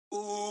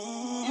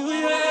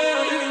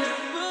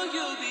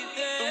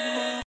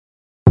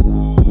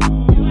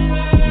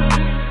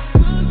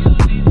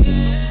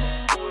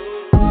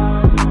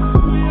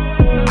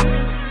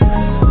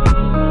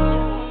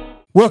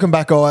Welcome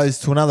back, guys,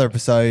 to another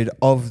episode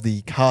of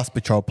the Cast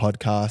Patrol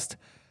podcast.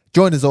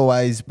 Joined as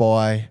always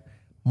by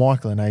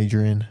Michael and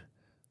Adrian.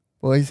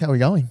 Boys, how are we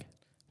going?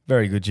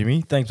 Very good,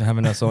 Jimmy. Thanks for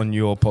having us on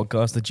your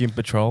podcast, The Gym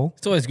Patrol.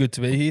 It's always good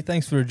to be here.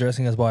 Thanks for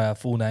addressing us by our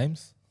full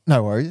names.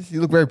 No worries.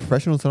 You look very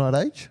professional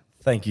tonight, Age.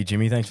 Thank you,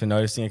 Jimmy. Thanks for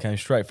noticing. I came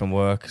straight from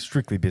work.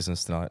 Strictly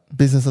business tonight.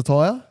 Business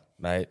attire.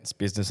 Mate, it's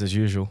business as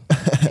usual.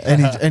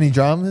 Any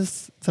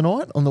dramas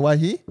tonight on the way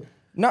here?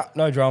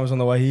 No dramas on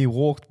the way here.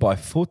 Walked by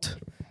foot.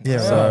 Yeah,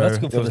 So right. that's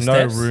good for there was the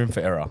no steps. room for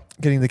error.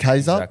 Getting the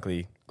K's up.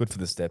 Exactly. Good for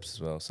the steps as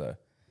well. So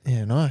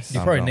Yeah, nice. You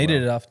I'm probably going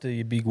needed well. it after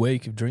your big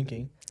week of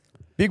drinking.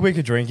 big week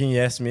of drinking.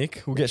 Yes,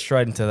 Mick. We'll get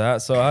straight into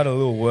that. So I had a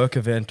little work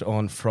event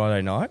on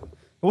Friday night.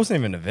 It wasn't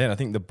even an event. I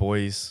think the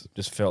boys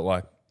just felt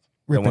like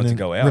they wanted to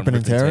go out ripping and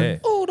and tearing.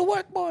 tear. Oh, the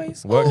work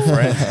boys. Work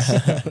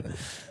friends.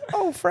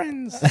 Oh,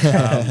 friends.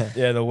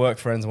 Yeah, the work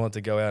friends wanted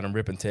to go out and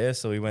rip and tear.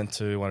 So we went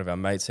to one of our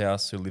mates'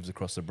 house who lives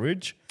across the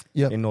bridge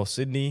Yep. in North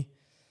Sydney.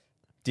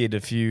 Did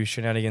a few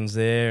shenanigans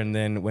there and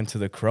then went to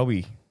the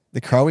Crowie. The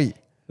Crowie.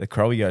 The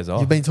Crowie goes off.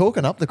 You've been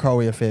talking up the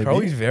Crowie a fair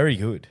Crowie's bit. very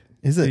good.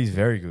 Is it? He's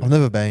very good. I've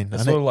never been.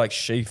 It's sort of like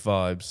Sheaf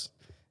vibes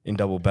in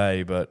Double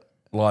Bay, but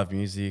live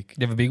music.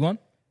 You have a big one?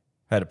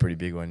 Had a pretty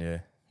big one, yeah.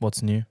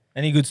 What's new?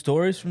 Any good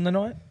stories from the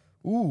night?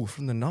 Ooh,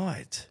 from the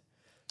night.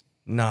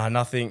 Nah,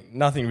 nothing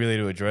really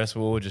to address.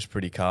 We were just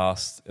pretty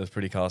cast. It was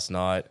pretty cast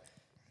night.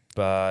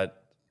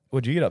 But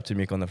what did you get up to,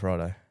 Mick, on the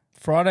Friday?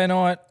 Friday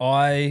night,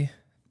 I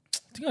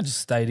think I just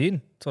stayed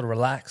in, sort of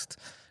relaxed.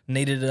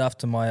 Needed it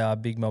after my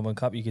big Melbourne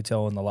Cup. You could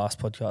tell in the last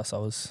podcast I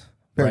was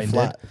Very brain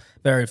flat. dead.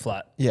 Very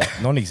flat. Yeah.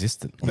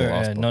 Non-existent. on the Very,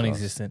 last podcast.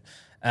 non-existent.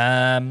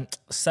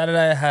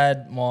 Saturday I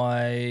had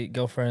my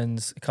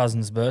girlfriend's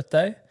cousin's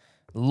birthday.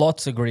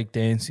 Lots of Greek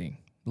dancing.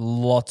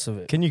 Lots of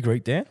it. Can you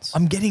Greek dance?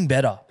 I'm getting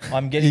better.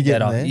 I'm getting You're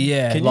getting better. there?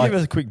 Yeah. Can like, you give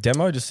us a quick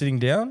demo just sitting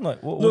down?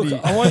 Like, what look, do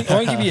you... I won't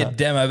give you a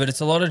demo, but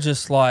it's a lot of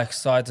just like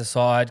side to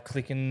side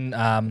clicking.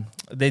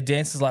 Their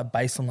dance is like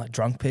based on like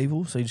drunk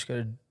people, so you just got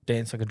to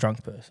dance like a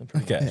drunk person.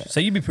 pretty Okay. much. So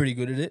you'd be pretty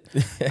good at it.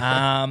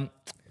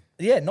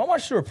 Yeah, not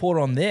much to report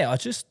on there. I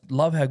just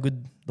love how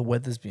good the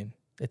weather's been.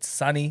 It's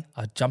sunny.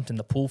 I jumped in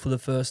the pool for the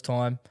first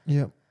time.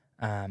 Yep.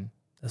 There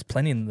was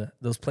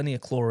plenty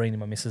of chlorine in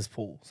my missus'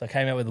 pool, so I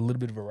came out with a little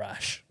bit of a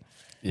rash.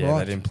 Yeah, Right.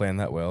 they didn't plan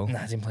that well. Nah,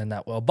 I didn't plan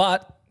that well,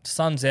 but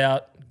sun's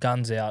out,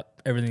 guns out,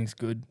 everything's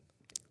good.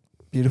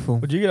 Beautiful.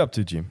 What did you get up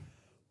to, Jim?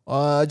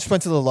 I just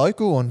went to the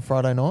local on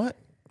Friday night.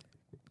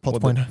 Potts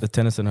What, Point. the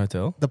Tennyson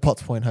Hotel? The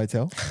Potts Point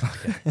Hotel.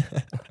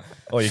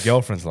 Oh, your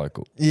girlfriend's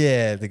local.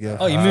 Yeah, the girl.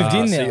 Oh, you moved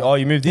in see- now. oh,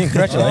 you moved in.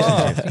 Congratulations.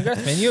 Oh, Jim.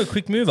 congrats, man! You're a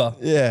quick mover.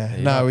 Yeah,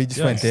 Yeah, no, we you just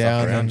don't went suck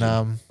down around,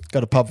 and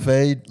got a pub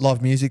feed,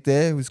 live music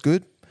there. It was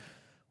good.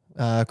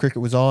 Cricket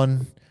was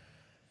on.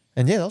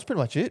 And yeah, that was pretty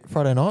much it.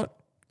 Friday night,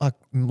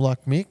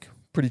 like Mick,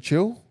 pretty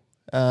chill.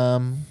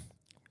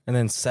 And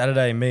then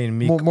Saturday, me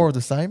and Mick. More of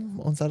the same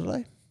on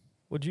Saturday.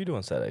 What did you do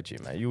on Saturday,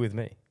 Jim, mate? You with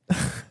me?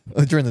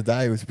 During the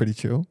day, it was pretty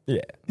chill.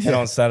 Yeah. And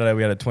on Saturday,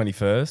 we had a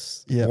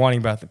 21st. Yeah.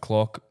 Winding back the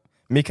clock.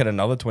 Mick had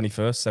another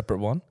 21st, separate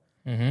one.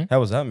 Mm-hmm. How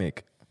was that, Mick?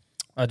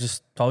 I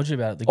just told you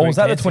about it. The Oh, was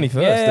Greek that the dancing.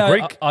 21st? Yeah, The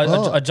Greek?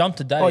 Oh. I jumped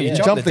a day. Oh, you yeah.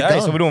 jumped the the day.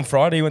 gun. So we're doing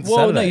Friday, you went to Well,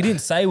 Saturday. no, you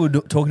didn't say we're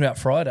talking about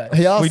Friday.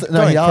 He asked, We've no,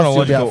 gone he in asked you about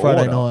chronological Friday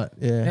order. night.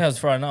 Yeah. Yeah, it was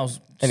Friday night. I was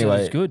Anyway. anyway, it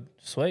was good,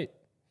 sweet.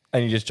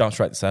 And you just jumped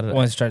straight to Saturday. I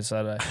went straight to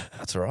Saturday,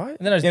 That's all right.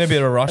 and then I in a bit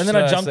of a rush. and then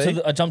I today, jumped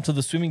see? I jumped to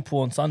the swimming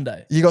pool on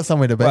Sunday. You got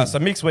somewhere to be. Right, so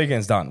Mick's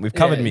weekend's done. We've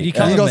covered Yeah, Mick. you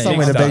covered you got me.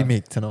 somewhere to Mick's be, done.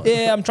 Mick, tonight.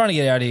 Yeah, I'm trying to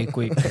get out of here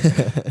quick.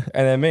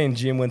 And then me and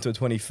Jim went to a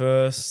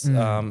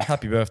 21st.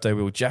 Happy birthday,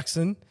 Will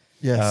Jackson.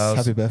 Yes,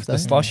 happy birthday. The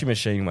slushy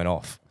machine went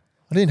off.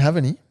 I didn't have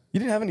any. You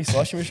didn't have any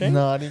slushy machine?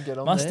 No, I didn't get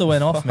on Must there. have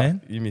went off,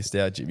 man. You missed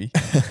out, Jimmy.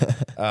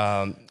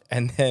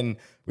 And then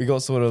we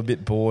got sort of a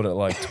bit bored at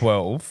like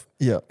 12.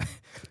 Yeah.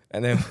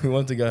 And then we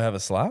wanted to go have a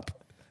slap.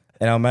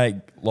 And our mate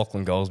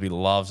Lachlan Goldsby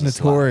loves a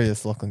slap.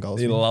 Notorious Lachlan Goldsby.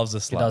 He loves a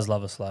He slap. does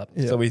love a slap.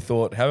 Yeah. So we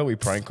thought, how about we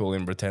prank call him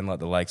and pretend like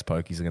the Lakes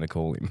Pokies are going to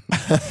call him?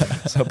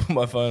 So I put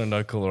my phone on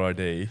no caller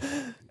ID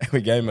and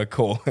we gave him a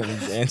call and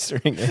he's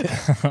answering it.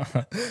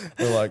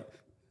 We're like,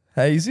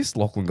 hey, is this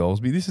Lachlan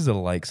Goldsby? This is a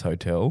Lakes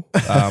Hotel,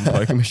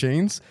 poker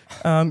machines.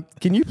 Can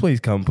you please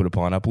come put a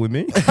pineapple with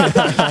me?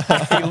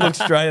 He looked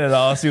straight at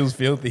us. He was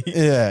filthy.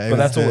 Yeah, it But was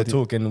that's all it dirty.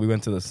 took. And we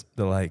went to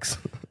the lakes.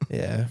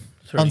 Yeah.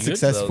 Pretty good.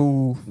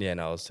 Unsuccessful Yeah,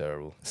 no, it was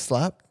terrible.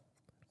 slap.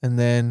 And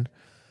then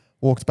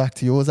walked back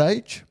to yours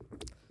age.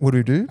 What do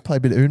we do? Play a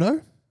bit of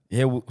Uno?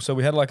 Yeah, so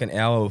we had like an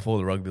hour before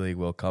the Rugby League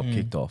World Cup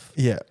kicked off.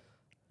 Yeah.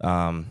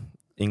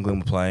 England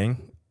were playing.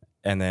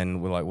 And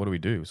then we're like, what do we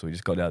do? So we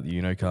just got out the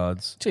Uno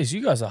cards. Jeez,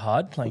 you guys are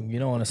hard playing. You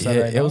know, on a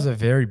Saturday night. It was a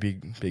very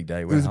big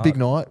day. It was a big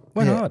night.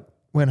 Went Yeah. hard.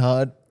 Went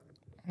hard.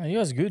 Oh, you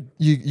guys are good.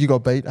 You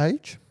got beat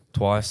age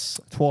Twice.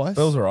 twice.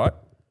 That was all right.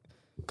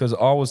 Because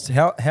I was,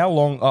 how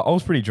long, I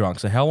was pretty drunk.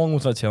 So how long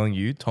was I telling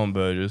you Tom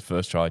Burgess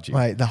first tried you?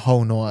 Mate, the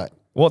whole night.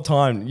 What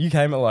time? You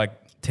came at like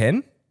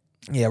 10?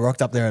 Yeah,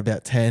 rocked up there at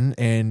about 10,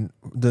 and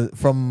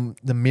from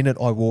the minute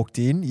I walked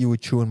in, you were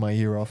chewing my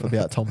ear off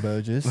about Tom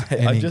Burgess.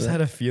 and I just England.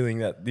 had a feeling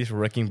that this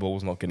wrecking ball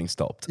was not getting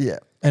stopped. Yeah.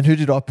 And who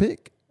did I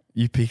pick?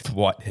 You picked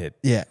Whitehead.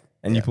 Yeah.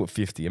 and you put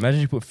 50.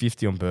 Imagine you put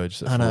 50 on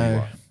Burgess at I know.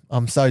 41.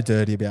 I'm so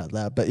dirty about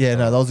that. But yeah,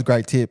 no, that was a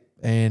great tip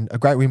and a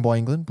great win by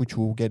England, which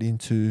we'll get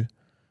into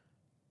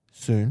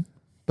soon.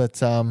 But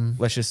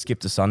Let's just skip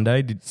to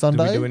Sunday. Did we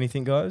Sunday? do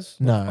anything, guys?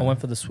 no. I went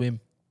for the swim.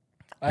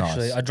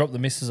 Actually, Nice. I dropped the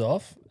missus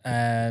off,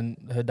 and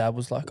her dad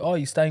was like, "Oh,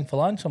 you staying for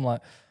lunch?" I'm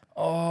like,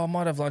 "Oh, I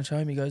might have lunch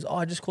home." He goes, "Oh,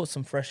 I just caught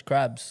some fresh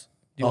crabs.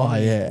 Do you Oh,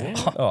 want me?" yeah.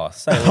 Oh,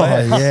 say Oh,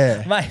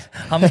 less.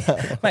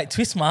 yeah. mate,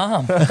 twist my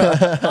arm.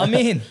 I'm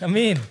in.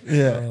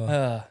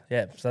 Yeah.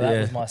 Yeah. So that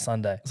Yeah. was my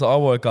Sunday. So I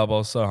woke up, I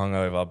was so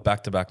hungover,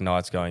 back-to-back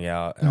nights going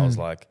out, and I was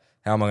like,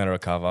 how am I going to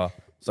recover?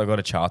 So I got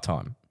a char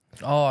time.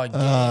 Oh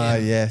yeah.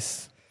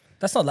 Yes.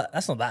 That's not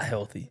that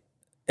healthy.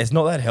 It's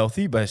not that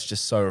healthy, but it's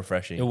just so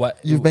refreshing.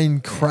 You've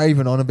been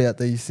craving on about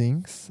these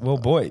things. Well,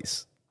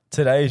 boys,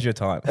 today is your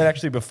time. And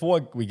actually,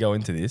 before we go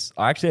into this,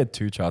 I actually had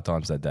 2 char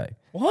times that day.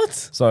 What?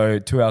 So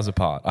 2 hours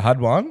apart. I had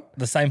one,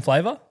 The same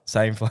flavor?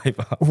 same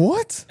flavor.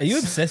 What? Are you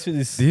obsessed with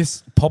this?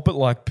 This, pop it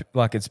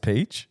like it's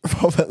peach.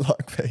 Pop it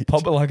like peach.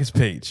 Pop it like it's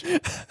peach.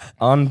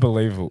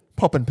 Unbelievable.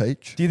 Poppin'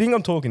 peach. Do you think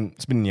I'm talking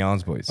spinning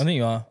yarns, boys? I think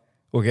you are.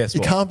 Well, guess You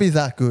what? can't be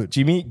that good.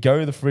 Jimmy, go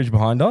to the fridge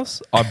behind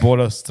us. I bought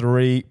us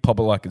 3 pop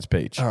it like it's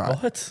peach. All right.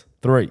 What?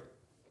 3.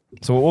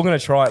 So we're all going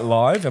to try it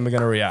live and we're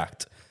going to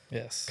react.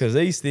 Yes. Because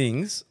these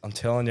things, I'm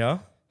telling you,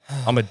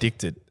 I'm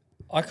addicted.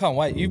 I can't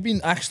wait. You've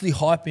been actually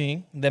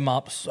hyping them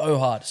up so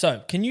hard.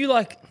 So can you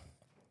like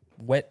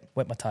wet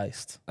my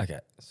taste? Okay.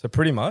 So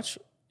pretty much,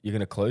 you're going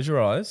to close your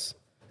eyes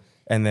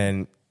and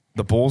then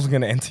the balls are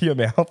going to enter your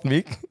mouth,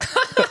 Mick.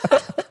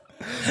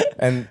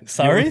 And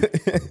Sorry?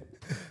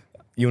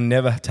 You'll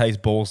never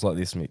taste balls like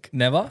this, Mick.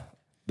 Never.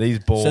 These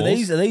balls. So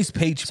are these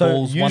peach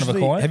balls one of a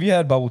usually- kind? Have you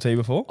had bubble tea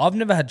before? I've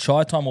never had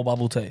chai time or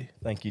bubble tea.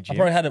 Thank you, I've Jim.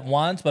 probably had it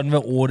once, but I've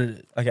never ordered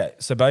it. Okay,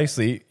 so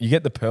basically, you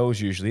get the pearls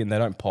usually, and they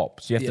don't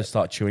pop, so you have Yeah. to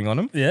start chewing on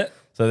them. Yeah.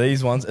 So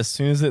these ones, as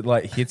soon as it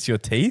like hits your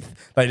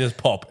teeth, they just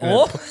pop. And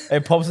Oh.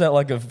 it pops out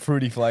like a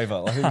fruity flavor.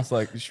 Like it's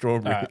like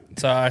strawberry. All right.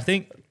 So I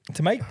think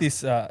to make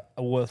this a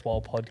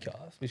worthwhile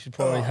podcast, we should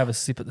probably have a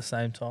sip at the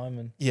same time.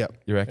 And Yep.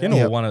 You reckon,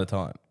 Yeah. or one at a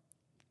time?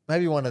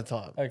 Maybe one at a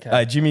time. okay.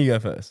 Hey, Jimmy, you go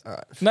first. All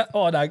right.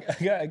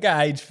 No, go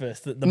age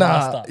first. The Nah,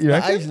 master. you The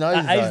reckon? age knows.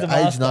 Age though. the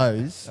Age master.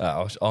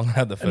 knows. I'm gonna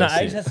have the first. No,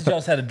 age sip. has to show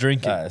us how to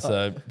drink it. Alright,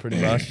 so pretty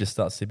much just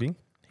start sipping.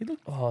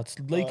 It's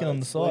leaking on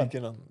the side.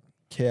 Leaking on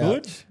the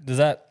couch. Good. Does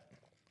that?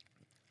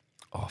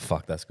 Oh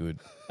fuck, that's good.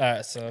 All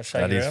right. So I'll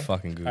shake That it is around.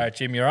 fucking good. All right,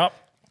 Jim, you're up.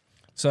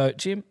 So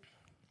Jim,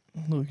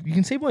 look, you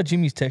can see why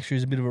Jimmy's texture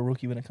is a bit of a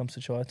rookie when it comes to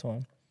chai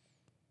time.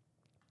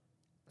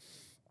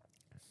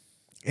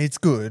 It's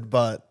good,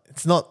 but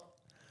it's not.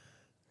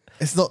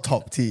 It's not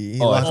top tier.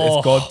 Oh, Like-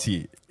 it's god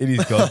tier. It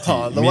is god tier.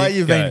 Oh, the way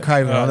you've been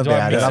craving on Do I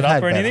about mix it, it I've up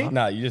had or better. anything?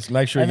 No, you just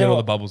make sure you And get then all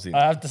what- the bubbles in.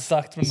 I have to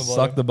suck from the bottom.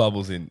 Suck the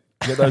bubbles in.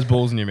 Get those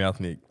balls in your mouth,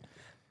 Nick.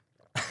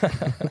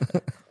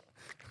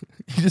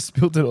 You just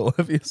spilled it all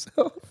over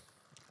yourself.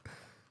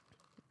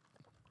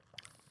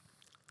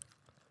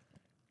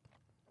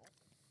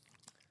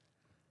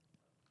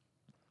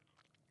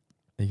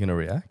 Are you gonna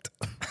react?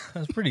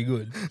 That's pretty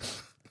good.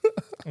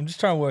 I'm just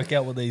trying to work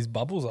out what these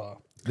bubbles are.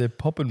 They're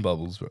popping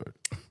bubbles, bro.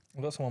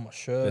 I've got some on my They're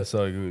shirt.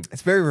 so good.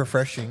 It's very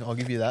refreshing. I'll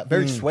give you that.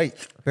 Very sweet.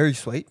 Very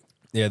sweet.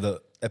 Yeah,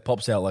 it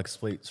pops out like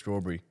sweet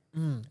strawberry.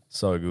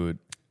 So good.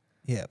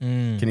 Yeah.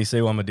 Can you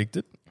see why I'm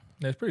addicted?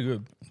 Yeah, it's pretty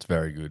good. It's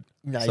very good.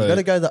 No, So- you got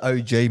to go the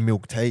OG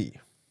milk tea.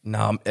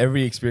 Nah,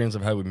 every experience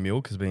I've had with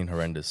milk has been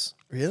horrendous.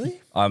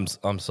 Really? I'm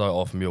so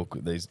off milk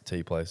with these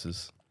tea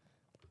places.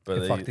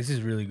 But Fuck, this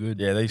is really good.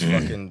 yeah, these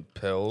fucking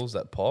pearls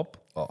that pop.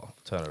 Oh,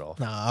 turn it off.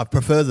 Nah, I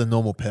prefer the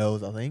normal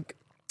pearls, I think.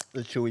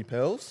 The chewy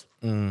pearls.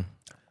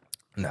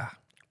 Nah,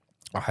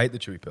 I hate the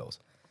chewy pearls.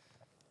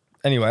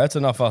 Anyway, that's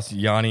enough us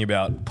yarning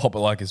about pop it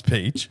like it's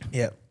peach.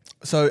 Yeah.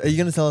 So are you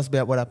going to tell us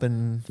about what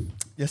happened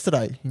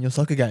yesterday in your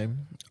soccer game?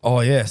 Oh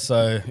yeah,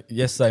 so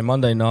yesterday,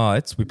 Monday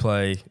nights, we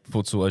play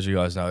futsal, as you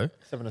guys know.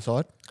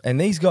 7-a-side. And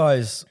these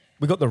guys,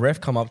 we got the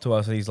ref come up to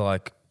us and he's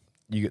like,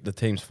 "You get the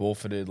team's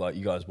forfeited, like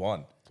you guys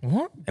won."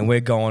 What? And we're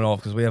going off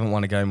because we haven't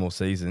won a game all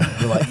season.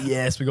 We're like,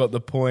 yes, we got the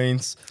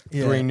points.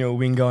 Yeah. 3-0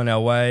 win going our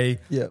way.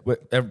 Yeah.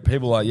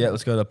 People are like, yeah,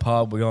 let's go to the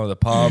pub. We're going to the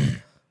pub.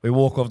 We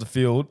walk off the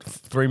field.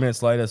 3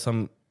 minutes later,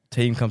 some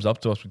team comes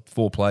up to us with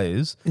 4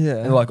 players. Yeah.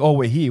 And they're like, oh,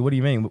 we're here. What do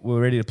you mean? We're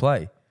ready to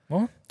play.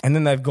 What? And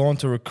then they've gone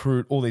to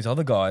recruit all these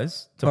other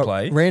guys to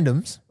play,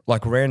 Randoms.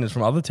 like randoms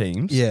from other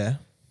teams. Yeah.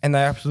 And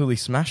they absolutely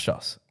smashed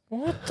us.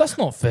 What? That's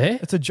not fair.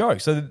 It's a joke.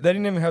 So they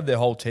didn't even have their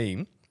whole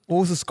team. What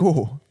was the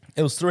score?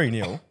 It was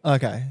 3-0.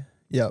 Okay.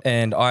 Yep.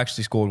 And I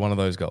actually scored one of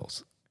those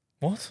goals.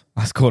 What?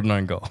 I scored an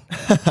own goal.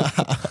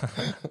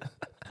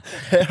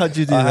 How'd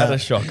you do I that? had a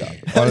shocker.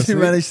 How'd you Honestly.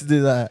 manage to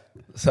do that?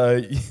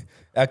 So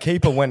our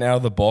keeper went out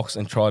of the box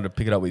and tried to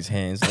pick it up with his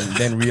hands and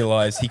then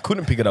realised he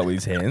couldn't pick it up with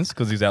his hands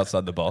because he was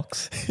outside the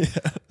box.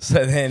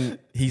 So then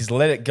he's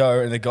let it go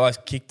and the guys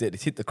kicked it.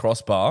 It hit the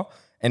crossbar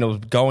and it was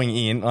going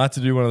in. I had to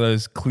do one of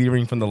those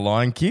clearing from the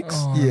line kicks.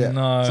 Oh, Yeah.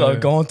 no. So I've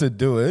gone to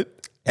do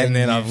it and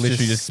then you I've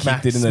literally just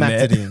kicked it in the smacked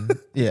net. it in.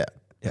 Yeah.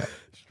 Yeah.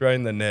 straight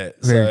in the net.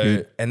 Very So,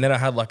 good. and then I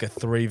had like a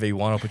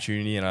 3v1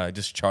 opportunity, and I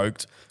just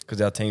choked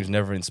because our team's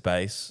never in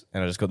space,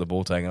 and I just got the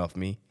ball taken off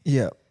me,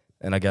 Yeah.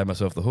 and I gave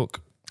myself the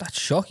hook. That's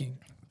shocking.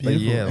 But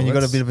Beautiful. yeah, and you got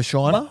a let's- bit of a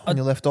shiner on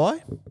your left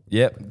eye?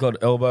 Yep,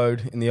 got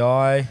elbowed in the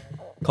eye,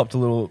 copped a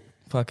little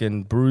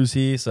fucking bruise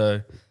here.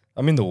 So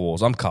I'm in the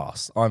wars. I'm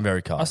cast. I'm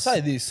very cast. I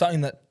say this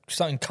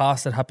something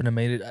cast that happened to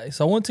me today.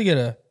 So I wanted to get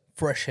a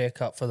fresh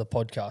haircut for the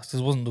podcast because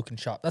it wasn't looking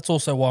sharp. That's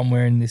also why I'm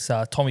wearing this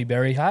Tommy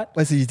Berry hat.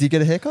 Wait, so you did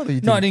get a haircut or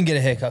you didn't? No, I didn't get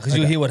a haircut because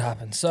you'll hear what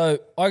happened. So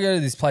I go to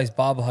this place,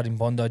 Barber Hut in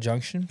Bondi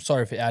Junction.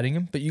 Sorry for adding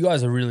him, but you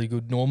guys are really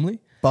good normally.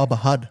 Barber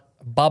Hud.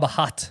 Barber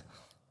Hut.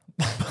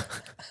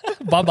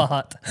 Barber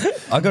Hut.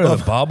 I go to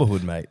the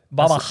barberhood, mate.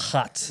 Barber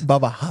Hut.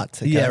 Barber Hut.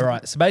 Okay. Yeah,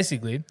 right. So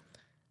basically,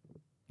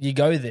 you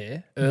go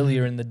there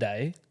earlier in the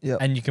day Yep.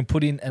 and you can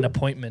put in an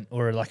appointment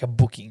or like a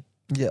booking.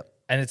 Yeah.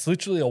 And it's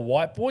literally a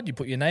whiteboard. You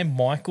put your name,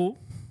 Michael,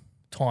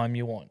 time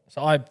you want.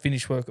 So I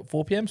finish work at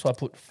 4 p.m. So I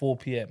put 4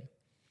 p.m.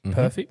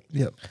 Perfect.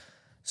 Yep.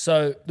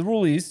 So the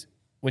rule is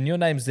when your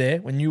name's there,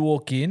 when you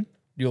walk in,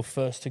 you're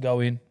first to go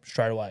in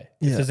straight away.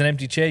 Yeah. If there's an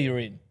empty chair, you're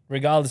in.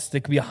 Regardless,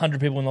 there could be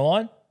 100 people in the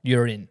line,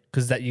 you're in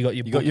because that you got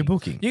your got your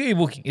booking. You got your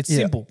booking. It's Yeah.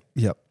 simple.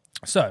 Yep.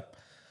 So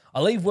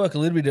I leave work a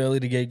little bit early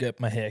to get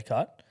my hair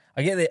cut.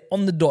 I get there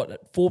on the dot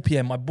at 4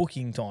 p.m., my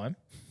booking time.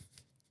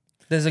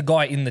 There's a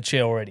guy in the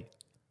chair already.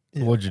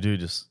 What'd you do?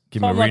 Just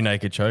give So him I'm a like- rear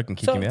naked choke and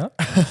kick so- him out?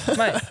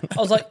 Mate, I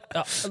was like,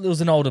 there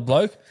was an older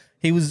bloke.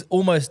 He was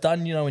almost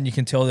done, you know, when you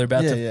can tell they're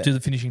about Yeah, to yeah. do the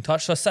finishing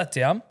touch. So I sat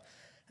down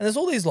and there's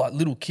all these like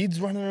little kids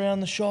running around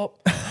the shop.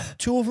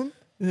 Two of them.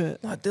 Yeah.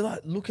 Like they're like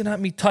looking at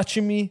me,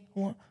 touching me.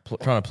 I'm like,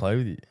 Trying to play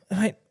with you.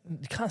 mate,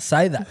 you can't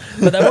say that.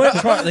 But they weren't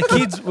trying. The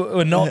kids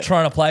were not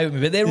trying to play with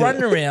me, but they're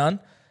running around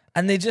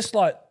and they're just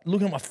like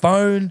looking at my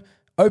phone,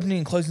 opening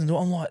and closing the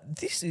door. I'm like,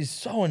 this is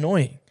so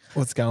annoying.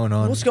 What's going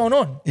on? What's going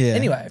on? Yeah.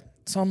 Anyway,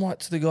 so I'm like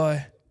to the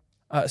guy.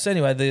 So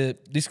anyway,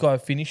 this guy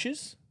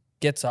finishes,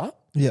 gets up,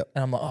 Yep.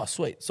 and I'm like, oh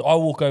sweet. So I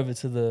walk over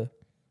to the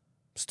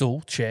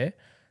stool chair,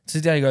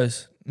 sit down. He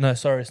goes, no,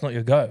 sorry, it's not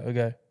your go. I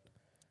go,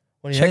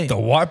 what do you Check mean? the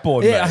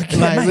whiteboard, Yeah, mate. okay,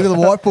 Mate, look at the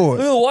whiteboard. Look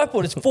at the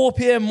whiteboard. It's 4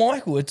 p.m.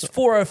 Michael. It's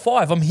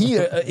 4:05. I'm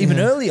here even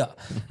earlier.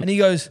 And he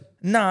goes,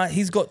 nah,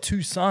 he's got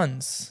two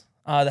sons.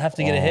 They have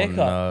to get a haircut.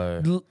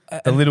 No.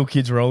 L- The little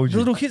kids rolled The you.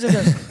 little kids,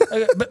 I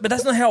go, but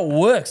that's not how it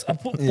works. I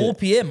put 4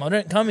 p.m. I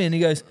don't come in. He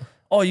goes,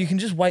 oh, you can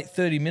just wait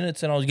 30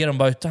 minutes and I'll get them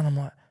both done. I'm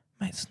like,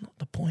 mate, it's not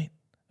the point.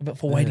 But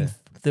for waiting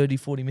 30,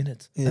 40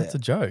 minutes. That's a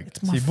joke.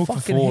 It's So my you booked for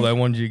fucking 4, hair. they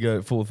wanted you to go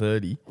at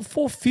 4:30.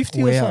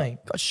 4:50 or Wow. something.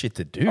 Got shit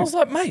to do. I was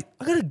like, mate,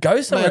 I got to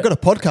go somewhere. Mate, I got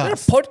a I got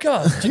podcast. a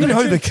podcast. Do you know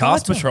who the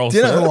cast patrol? Do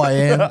you know who I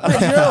am?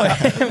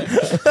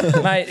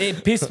 Mate,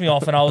 it pissed me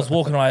off and I was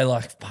walking away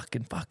like, fuck.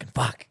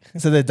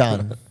 So they're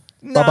done.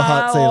 Bubba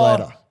Hut, see you Nah,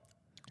 later.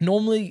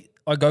 Normally,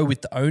 I go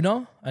with the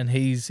owner, and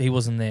he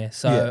wasn't there,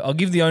 so Yeah. I'll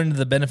give the owner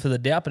the benefit of the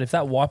doubt. But if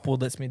that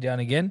whiteboard lets me down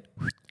again,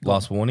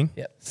 Last warning.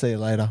 See you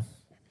later.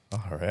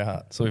 All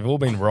right. So we've all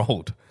been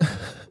rolled.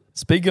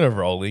 Speaking of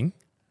rolling,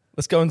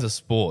 let's go into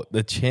sport.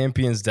 The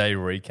Champions Day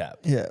recap.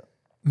 Yeah.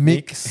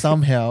 Mick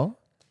somehow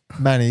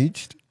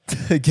managed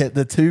to get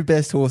the two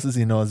best horses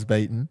in Oz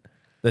beaten.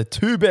 The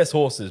two best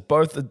horses,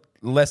 both at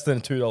less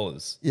than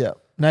 $2. Yeah.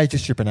 Nature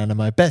Strip and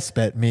Animo. Best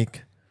bet,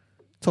 Mick.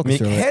 Talk us Mick,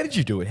 through it. how did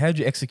you do it? How did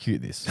you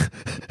execute this?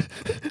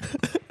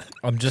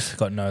 I've just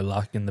got no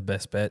luck in the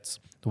best bets.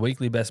 The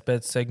weekly best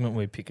bets segment,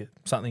 we pick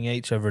something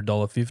each over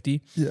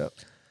 $1.50. Yeah.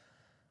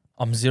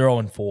 I'm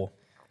 0-4,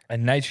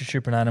 and Nature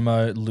Strip and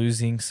Animo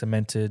losing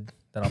cemented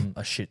that I'm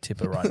a shit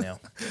tipper right now.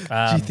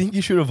 Do you think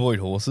you should avoid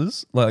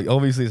horses? Like,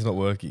 obviously it's not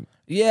working.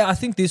 Yeah, I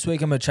think this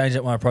week I'm going to change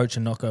up my approach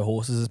and not go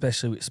horses,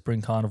 especially with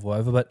Spring Carnival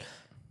over. But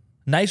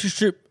Nature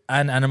Strip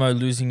and Animo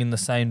losing in the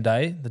same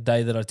day, the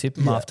day that I tip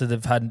them after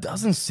they've had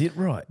Doesn't sit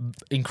right.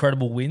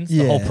 incredible wins, the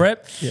Yeah. whole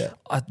prep. Yeah.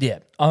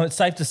 It's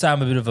safe to say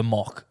I'm a bit of a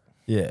mock.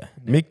 Yeah.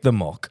 Mick the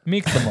mock.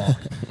 Mick the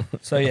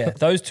mock. So, yeah,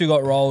 those two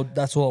got rolled.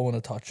 That's all I want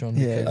to touch on.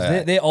 Yeah.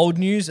 Because they're old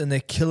news and they're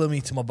killing me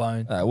to my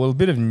bone. Well, a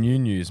bit of new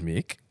news,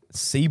 Mick.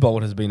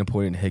 Seabold has been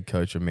appointed head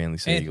coach of Manly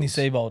Sea Anthony Eagles.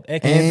 Seabold.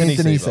 Anthony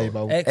Seabold.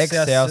 Seabold.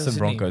 Ex-South and Sydney.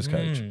 Broncos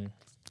coach. How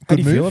Good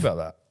do you feel move. about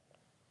that?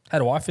 How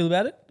do I feel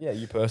about it? Yeah,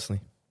 you personally.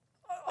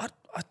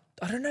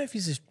 I don't know if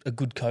he's a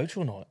good coach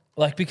or not.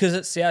 Like, because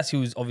at South, he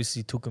was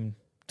obviously took him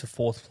to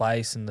fourth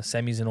place and the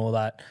semis and all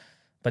that,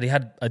 but he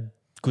had a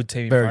good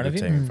team in Very front good of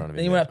him. team in front of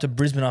Then him. he went up to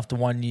Brisbane after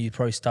 1 year,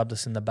 probably stubbed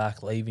us in the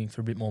back, leaving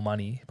for a bit more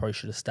money. Probably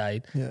should have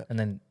stayed. Yeah. And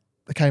then,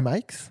 They came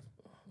eighth.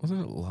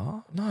 Wasn't it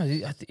last? no,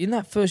 in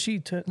that first year,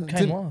 came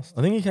Didn't- last.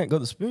 I think he got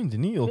the spoon,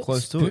 didn't he? Or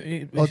close to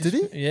it. Oh, did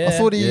he? Yeah. I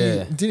thought he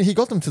Yeah. didn't. He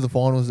got them to the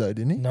finals though,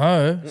 didn't he?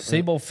 No,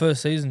 Seabold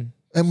first season.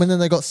 And when then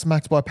they got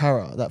smacked by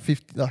Para, that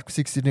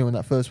 60-0 in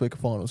that first week of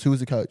finals. Who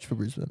was the coach for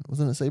Brisbane?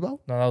 Wasn't it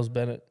Seabold? No, that was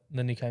Bennett.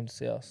 Then he came to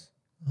South.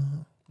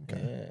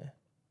 Okay.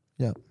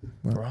 Yeah.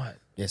 Yeah. Right.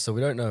 Yeah, so we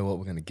don't know what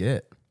we're going to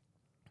get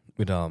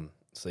with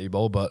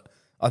Seabold, but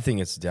I think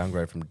it's a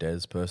downgrade from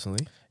Des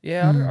personally.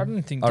 Yeah, I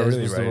didn't think I Des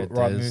really was the rated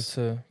right Des. move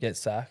to get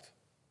sacked.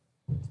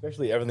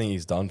 Especially everything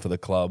he's done for the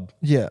club.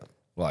 Yeah.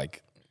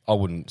 Like, I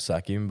wouldn't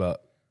sack him,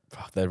 but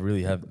fuck, they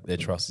really have their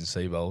trust in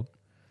Seabold.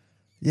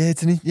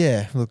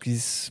 Yeah, look,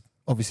 he's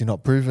obviously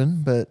not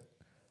proven, but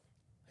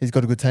he's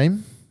got a good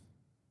team.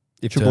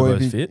 If Cheboy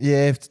Turbo's fit.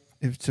 Yeah,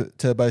 if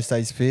Turbo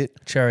stays fit.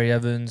 Cherry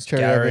Evans,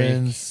 Cherry Garrick.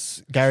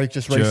 Evans, Garrick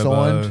just Turbo.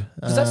 re-signed.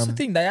 Because that's the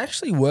thing, they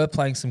actually were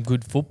playing some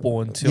good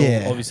football until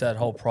Yeah. obviously that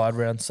whole Pride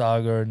Round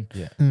saga and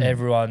Yeah.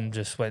 everyone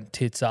just went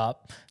tits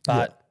up.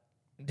 But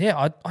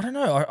yeah, I don't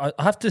know.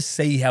 I have to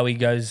see how he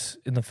goes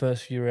in the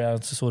first few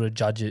rounds to sort of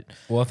judge it.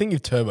 Well, I think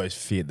if Turbo's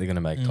fit, they're going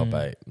to make top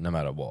 8 no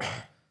matter what.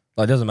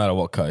 Like, it doesn't matter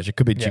what coach. It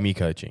could be Jimmy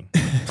coaching.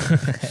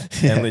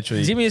 And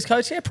literally, Jimmy is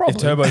coach? Yeah, if probably.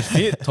 Turbo's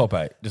fit, top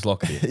 8. Just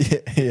lock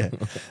it in. yeah.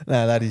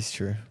 No, that is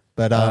true.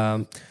 But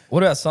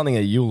What about something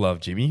that you'll love,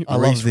 Jimmy? I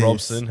love Reece this.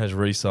 Robson has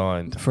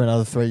re-signed. for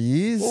another 3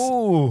 years,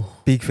 Ooh.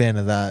 big fan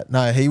of that.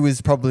 No, he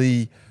was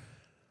probably,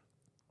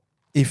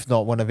 if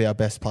not one of our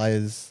best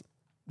players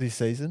this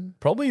season.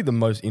 Probably the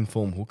most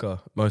informed hooker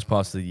most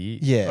parts of the year.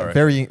 I Yeah, reckon.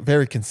 very,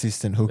 very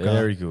consistent hooker.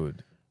 Very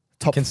good.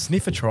 top Can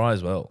sniff a try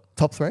as well.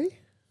 top 3?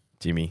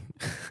 Jimmy.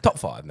 Top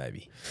 5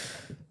 maybe.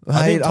 Mate,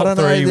 I think top don't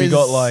know, 3 we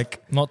got there's-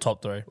 Not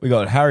top 3. we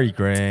got Harry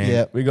Grant.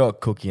 Yep. We got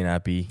Cookie and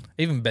Appy.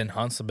 Even Ben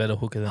Hunt's a better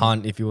hooker than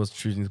Hunt if he was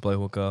choosing to play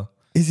hooker.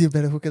 Is he a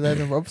better hooker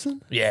than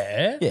Robson?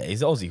 Yeah. Yeah,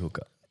 he's an Aussie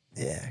hooker.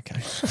 Yeah, okay.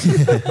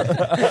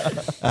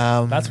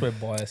 That's where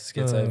bias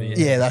gets over you.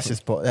 Yeah,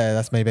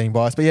 that's me being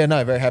biased. But yeah,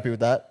 no, very happy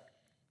with that.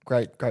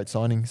 Great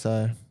signing.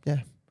 So yeah,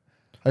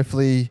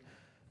 hopefully,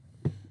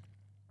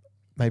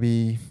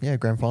 maybe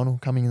grand final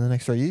coming in the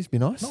next 3 years. Be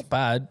nice. Not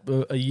bad.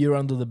 A year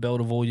under the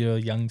belt of all your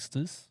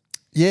youngsters.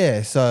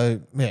 Yeah.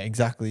 So yeah,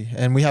 exactly.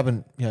 And we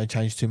haven't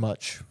changed too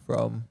much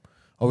from.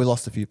 Oh, we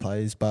lost a few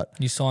players, but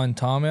You signed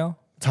Tarmel.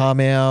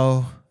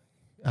 Tarmow,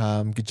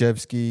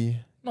 Gajewski.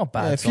 Not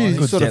bad. Yeah, a few signing.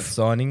 Good sort of- depth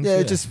signings.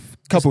 Yeah, just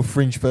a couple of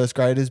fringe first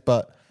graders,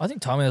 but I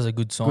think Tarmel's a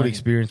good signing. good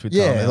experience with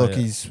yeah, Tarmel, look,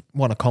 he's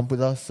won a comp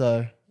with us,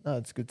 so no,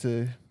 it's good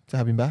to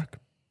have him back.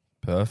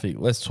 Perfect.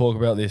 Let's talk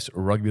about this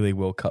Rugby League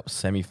World Cup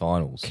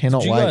semi-finals.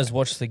 Cannot Did you wait. guys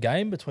watch the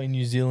game between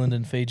New Zealand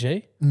and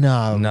Fiji?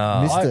 No,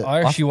 No. missed it.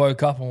 I actually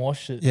woke up and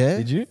watched it. Yeah,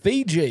 Did you?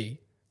 Fiji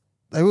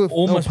they were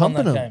almost won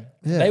pumping that them.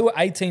 game. Yeah, They were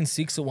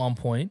 18-6 at one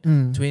point.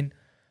 Twin.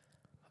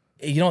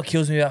 You know what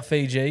kills me about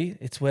Fiji?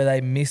 It's where they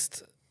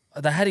missed.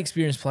 They had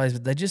experienced players,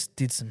 but they just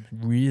did some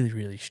really,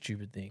 really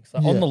stupid things.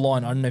 Like on Yeah. the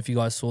line, I don't know if you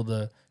guys saw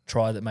the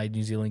try that made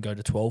New Zealand go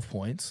to 12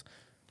 points.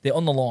 They're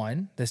on the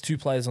line. There's 2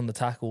 players on the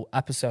tackle.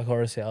 Apasau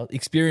Coruscant.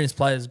 Experienced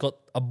players got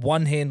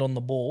one hand on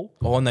the ball.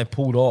 Oh, and they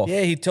pulled off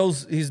Yeah, he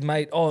tells his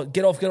mate, "Oh,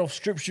 get off,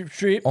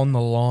 strip." on the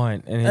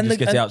line, and he just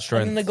gets out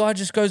straight. And then the guy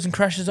just goes and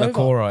crashes over.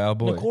 Nakora, our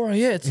boy. Nakora,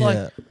 yeah. It's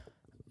like,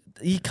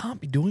 you can't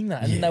be doing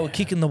that. And then they were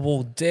kicking the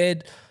ball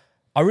dead.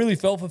 I really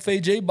felt for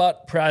Fiji,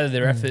 but proud of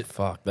their effort.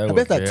 Fuck, they I were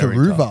bet that very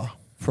Taruva tough.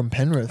 from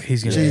Penrith.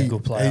 He's gonna be a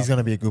good player. He's going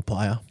to be a good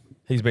player.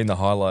 He's been the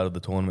highlight of the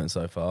tournament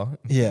so far.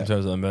 Yeah. In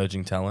terms of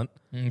emerging talent.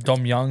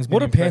 Dom Young's been What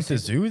do impressive.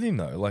 Panthers do with him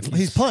though? Like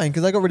He's playing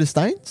because they got rid of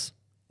Staines.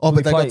 Oh, but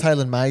we they play- got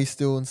Taylor May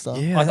still and stuff.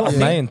 Yeah, I I got think-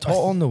 May and Tot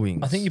on the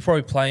wings. I think you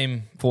probably play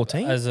him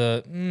 14. as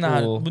a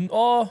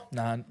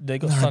they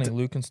got Sonny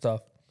Luke and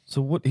stuff.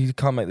 So what? He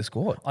can't make the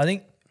squad. I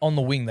think on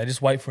the wing they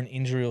just wait for an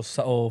injury or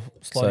slide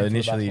So into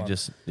initially, the back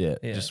just Yeah.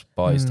 just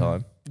buy his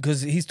time.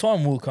 because his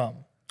time will come.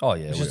 Oh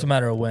yeah, It's just a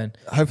matter of when.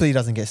 Hopefully he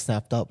doesn't get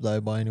snapped up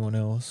though by anyone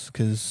else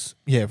because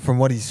from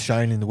what he's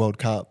shown in the World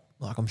Cup,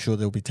 like I'm sure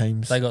there'll be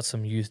teams. They got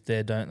some youth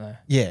there, don't they?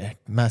 Yeah,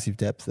 massive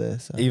depth there.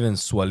 So. even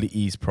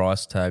Swaliti's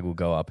price tag will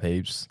go up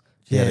heaps.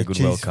 He had a good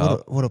World geez,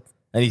 Cup, What a,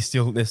 and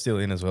they're still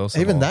in as well.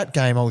 even Samoa. that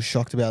game, I was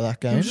shocked about that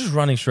he game. was just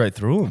running straight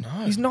through him.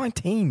 He's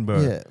 19, bro.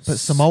 Yeah, but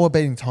Samoa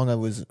beating Tonga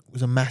was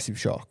a massive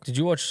shock. Did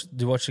you watch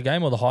the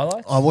game or the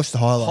highlights? I watched the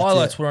highlights.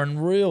 Highlights were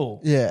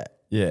unreal. Yeah,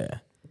 Yeah,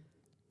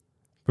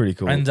 pretty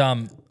cool. And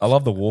I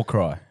love the war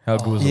cry. How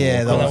good was the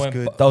yeah, war that cry? was went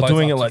good. They were both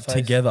doing up it to like face.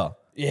 together,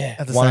 Yeah,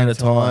 at the one same at a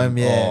time.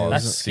 Yeah, Oh, it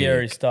that's was-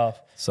 scary sick.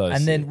 stuff. So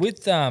and then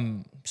with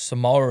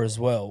Samoa as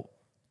well,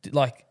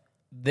 like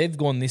they've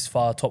gone this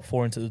far, top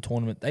 4 into the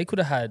tournament. They could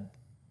have had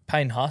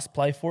Payne Huss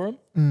play for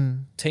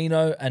them,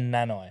 Tino and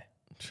Nanai.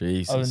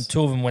 Jesus. Oh, and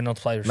 2 of them went on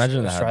to play with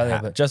Imagine Australia.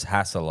 that. But Just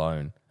Haas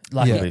alone.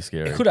 like, Yeah. Would be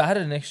scary. it could have had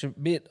an extra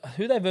bit.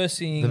 Who are they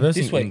versing They're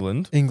versing this week?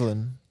 England.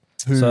 England.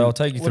 Who, So I'll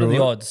take you What through are the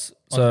it. odds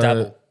on So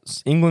Dabble?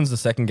 England's the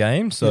second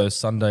game, so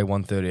Sunday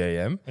 1:30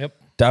 a.m. Yep.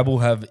 Dabble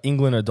have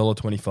England at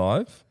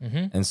 $1.25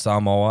 Mm-hmm. and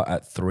Samoa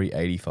at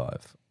 $3.85.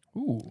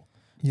 Ooh.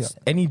 yeah,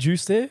 Any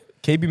juice there?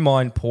 Keep in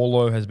mind,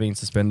 Paulo has been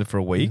suspended for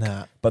a week,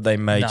 Nah. but they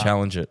may Nah.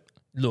 challenge it.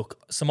 Look,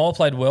 Samoa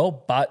played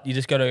well, but you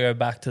just got to go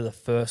back to the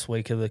first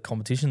week of the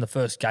competition, the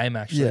first game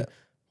actually. Yeah.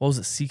 What was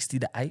it,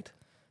 60-8?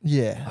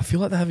 yeah. I feel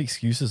like they have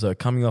excuses though.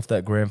 Coming off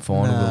that grand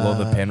final with a lot of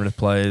the Nah. Penrith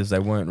players, they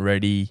weren't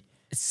ready.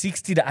 It's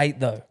 60-8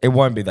 though. It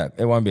won't be that.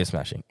 It won't be a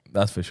smashing.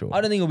 That's for sure.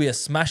 I don't think it'll be a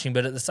smashing,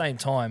 but at the same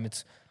time,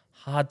 it's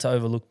hard to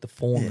overlook the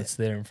form that's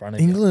there in front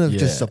of you. England have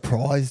just Yeah.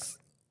 surprised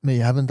me,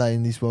 haven't they,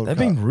 in this World They've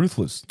Cup? been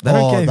ruthless. They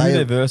don't care who they-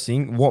 they're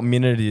versing, what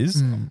minute it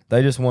is.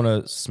 They just want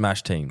to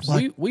smash teams.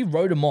 We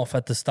wrote them off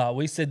at the start.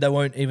 We said they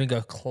won't even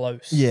go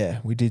close. Yeah,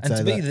 we did And say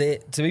to be that. there,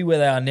 to be where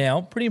they are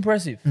now, pretty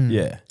impressive.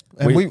 yeah.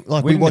 And we we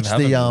we didn't watched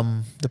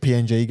even the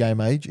PNG game,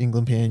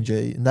 England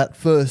PNG, and that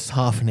first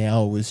half an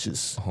hour was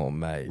just Oh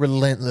mate,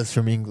 relentless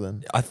from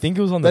England. I think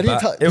it was on the They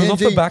didn't back. tou- It was off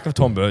the PNG back of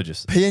Tom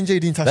Burgess. PNG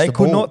didn't touch They the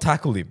could ball. not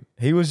tackle him.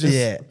 He was just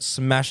Yeah.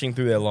 smashing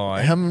through their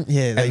line,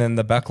 Yeah, and then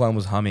the back line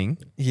was humming.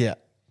 yeah.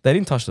 They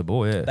didn't touch the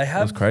ball. Yeah, They it was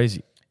have-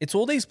 crazy. It's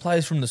all these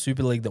players from the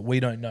Super League that we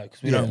don't know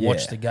because we Yeah. don't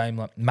watch Yeah. the game.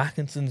 Like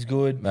Mackinson's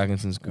good,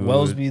 Magnusson's good.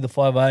 Wellesby the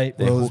 5'8".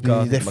 Their Wellesby,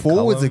 hooker, their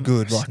forwards are McCullum.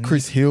 good, like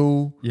Chris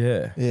Hill.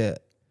 Yeah. Yeah,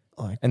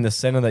 like And the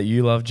center that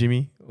you love,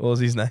 Jimmy, what was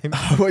his name?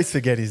 I always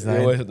forget his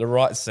name. The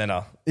right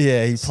center.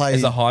 Yeah, he played.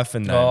 It's a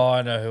hyphen name. Oh,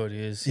 I know who it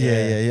is.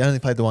 yeah, he only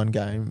played the one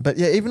game. But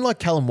yeah, even like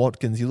Callum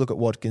Watkins, you look at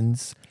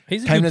Watkins,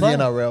 He's a came good to player.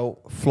 the NRL,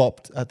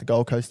 flopped at the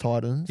Gold Coast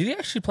Titans. Did he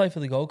actually play for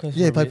the Gold Coast?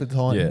 Yeah, he a played for bit? the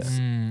Titans.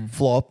 Yeah.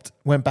 Flopped,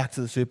 went back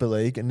to the Super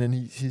League, and then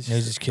he's He's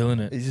just killing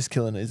it. he's just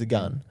killing it. He's a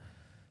gun.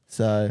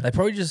 So They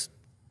probably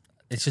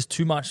it's just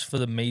too much for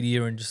the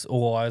media and just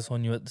all eyes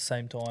on you at the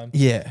same time.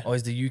 yeah,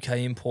 Always the UK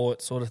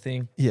import sort of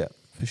thing. yeah,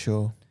 for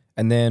sure.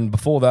 And then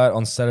before that,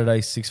 on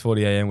Saturday,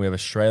 6:40 a.m., we have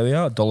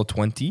Australia,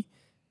 $1.20,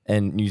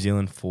 and New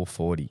Zealand,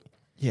 $4.40.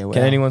 Yeah,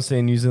 Can anyone see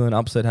a New Zealand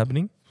upset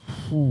happening?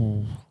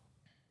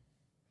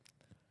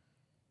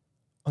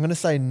 I'm gonna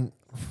say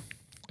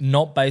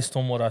Not based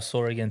on what I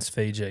saw against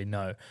Fiji,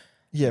 no.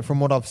 yeah. From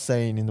what I've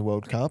seen in the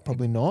World Cup,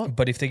 probably not.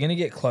 But if they're going to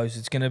get close,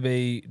 it's going to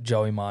be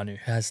Joey Manu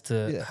has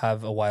to Yeah.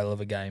 have a whale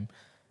of a game.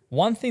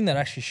 One thing that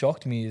actually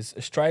shocked me is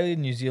Australia,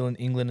 New Zealand,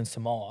 England, and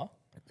Samoa.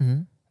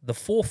 Mm-hmm. The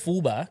 4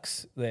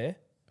 fullbacks there,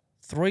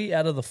 3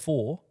 out of the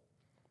 4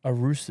 are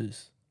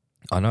Roosters.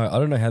 I know. I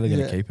don't know how they're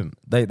going to Yeah. keep him.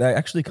 They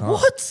actually can't.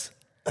 What?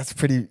 That's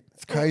pretty.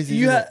 It's crazy.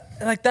 You isn't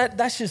ha- like that?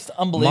 That's just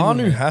unbelievable.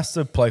 Manu has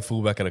to play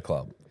fullback at a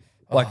club,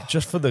 like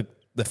just for the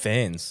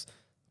fans,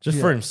 just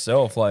for Yeah.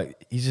 himself.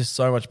 Like he's just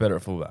so much better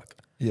at fullback.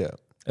 it? Yeah.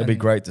 It'd be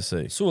great to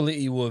see.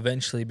 Suoli'i will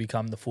eventually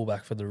become the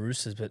fullback for the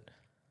Roosters, but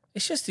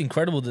it's just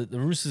incredible that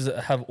the Roosters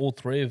have all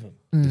 3 of them.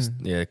 Just,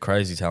 yeah,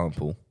 crazy talent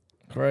pool.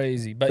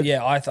 Crazy, but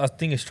yeah, I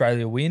think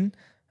Australia win,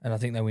 and I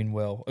think they win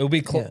well. It'll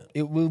be Yeah.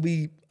 it will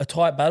be a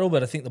tight battle,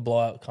 but I think the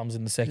blowout comes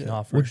in the second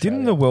half. For Well,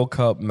 didn't the World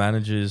Cup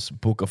managers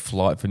book a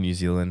flight for New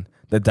Zealand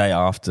the day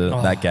after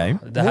that game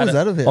They What had was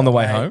that about? on the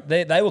way home?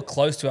 They were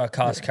close to our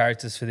cast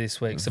characters for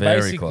this week. So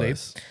Very basically,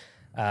 close.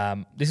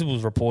 this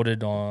was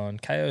reported on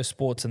KO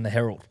Sports and the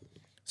Herald.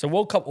 So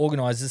World Cup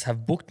organisers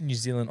have booked New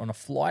Zealand on a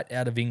flight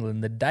out of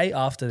England the day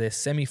after their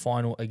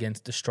semi-final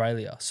against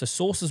Australia. So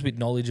sources with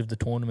knowledge of the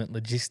tournament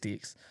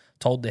logistics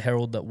told the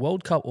Herald that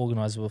World Cup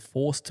organisers were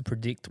forced to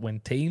predict when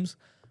teams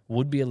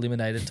would be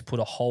eliminated to put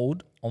a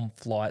hold on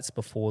flights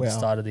before the Wow.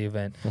 start of the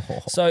event.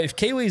 So if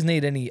Kiwis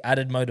need any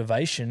added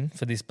motivation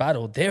for this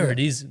battle, there it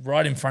is,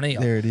 right in front of you.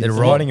 There it is. They're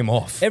writing him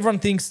off. Everyone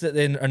thinks that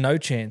they're a no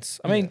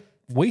chance. I mean,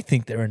 we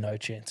think they're a no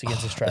chance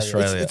against Australia.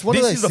 Australia. It's one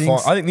of This those is the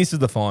things- I think this is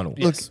the final.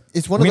 Look,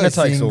 it's one Winner of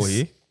those takes things. all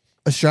here.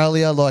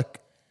 Australia, like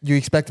you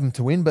expect them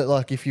to win, but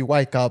like if you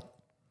wake up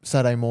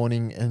Saturday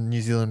morning and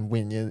New Zealand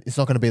win, it's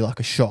not going to be like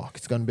a shock.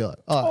 It's going to be like,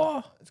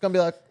 it's going to be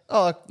like,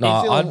 No, New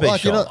Zealand, I'd be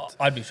like, you know- shocked.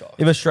 I'd be shocked.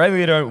 If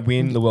Australia don't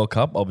win the World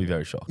Cup, I'll be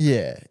very shocked.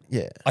 yeah,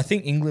 yeah. I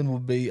think England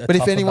would be a But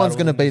if tougher anyone's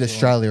battle going to than beat New Zealand.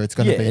 Australia, it's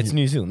going Yeah, to be it's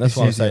New Zealand. That's it's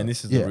why New I'm saying Zealand.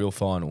 this is Yeah. the real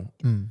final.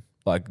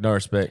 Like no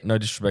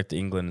disrespect to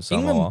England and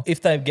Samoa. England,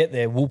 if they get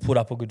there, will put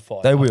up a good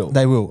fight. They will.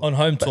 They will. On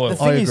home The soil.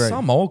 thing I is, agree.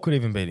 Samoa could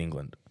even beat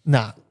England.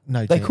 Nah,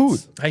 no. They chance.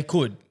 could. They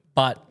could,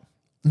 but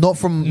Not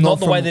from not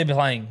the from, way they're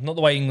playing. Not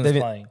the way England's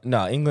playing.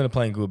 No, England are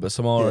playing good, but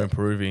Samoa are Yeah.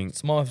 improving.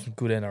 Samoa have some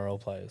good NRL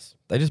players.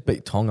 They just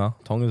beat Tonga.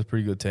 Tonga's a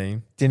pretty good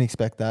team. Didn't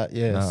expect that.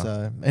 Yeah. No.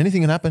 So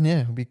anything can happen.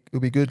 Yeah, it'll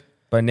be good.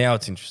 But now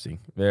it's interesting.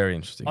 Very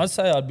interesting. I'd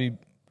say I'd be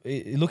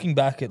looking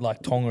back at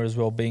like Tonga as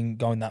well,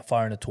 going that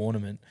far in a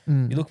tournament.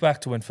 You look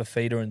back to when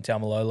Fafita and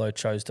Taumalolo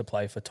chose to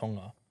play for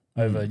Tonga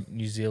over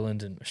New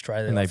Zealand and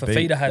Australia. and they Like, Fafita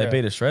beat, they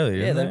beat Australia,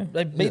 yeah, didn't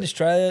they beat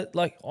Australia.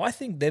 Like I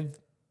think they've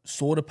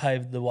sort of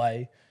paved the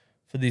way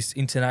for this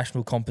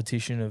international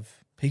competition of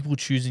people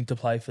choosing to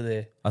play for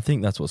their I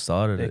think that's what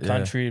started it. yeah.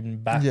 country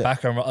and Yeah.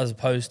 back home as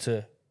opposed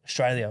to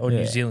Australia or Yeah.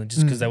 New Zealand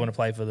just because they want to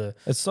play for the.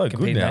 It's so good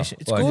Competing now. nation.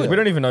 It's Like, good. We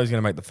don't even know who's going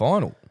to make the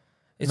final.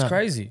 It's No.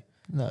 crazy.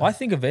 No. I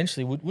think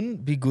eventually wouldn't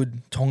it be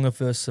good Tonga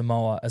versus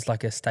Samoa as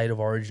like a state of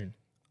origin.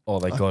 Oh,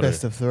 they Like got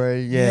best it. of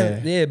 3. Yeah.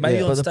 Yeah,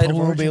 maybe on But the state of problem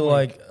will origin. be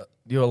like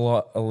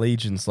your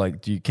allegiance.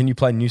 Like, can you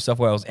play New South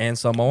Wales and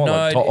Samoa? no,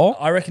 like, To'o?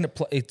 I reckon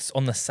it's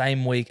on the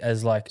same week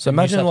as like. So New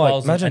imagine South like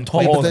Wales imagine and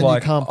To'o's But then you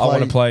like can't I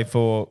want to play- play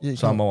for Yeah, you can't-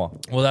 Samoa.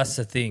 Well, that's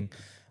the thing.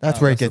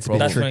 That's where it that's gets the a bit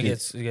That's tricky.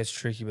 when it gets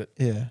tricky. But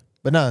Yeah.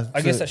 But no.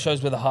 I guess that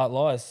shows where the heart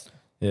lies.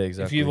 Yeah,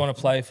 exactly. If you want to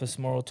play for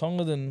Samoa or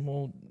Tonga, then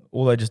well,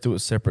 or they just do it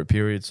separate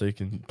periods so you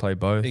can play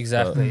both.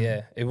 exactly.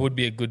 Yeah, it would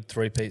be a good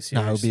three-peat series.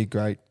 No, it'll be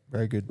great.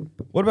 Very good.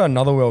 But what about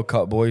another World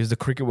Cup, boys? The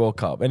Cricket World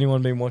Cup.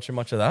 Anyone been watching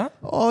much of that?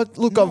 Oh,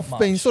 look, Not I've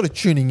been much. sort of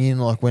tuning in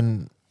like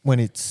when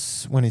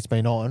it's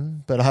been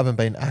on, but I haven't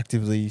been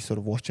actively sort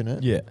of watching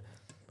it. Yeah.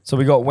 So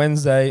we got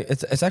Wednesday.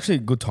 It's actually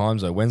good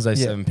times though. Wednesday,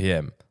 Yeah. 7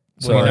 p.m.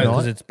 So So you know, Tonight?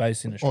 because it's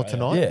based in Australia.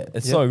 tonight? yeah,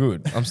 it's Yeah. so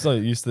good. I'm so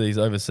used to these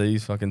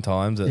overseas fucking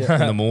times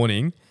Yeah. in the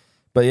morning.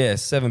 But yeah,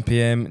 7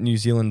 p.m. New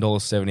Zealand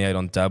 $1.78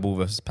 on Dabble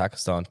versus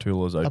Pakistan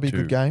 $2.02. That'll be a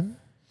good game.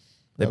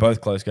 They're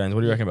both close games.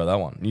 What do you reckon about that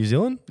one? New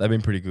Zealand? They've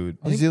been pretty good.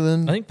 New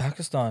Zealand. I think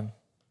Pakistan.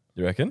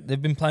 You reckon?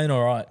 They've been playing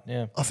all right.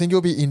 Yeah. I think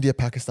it'll be India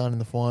Pakistan in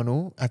the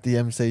final at the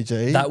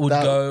MCG. That would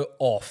go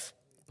off.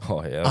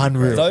 Oh, yeah.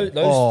 unreal.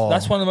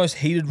 That's one of the most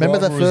heated Remember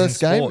the rivalries in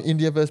first game, sport.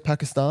 India versus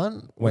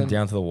Pakistan? Went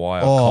down to the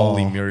wire. Oh.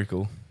 Holy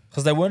miracle.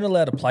 Because they weren't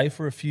allowed to play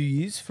for a few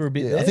years for a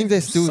bit. Yeah, there. I think they're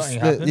still, Something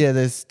happened.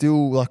 there's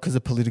still like because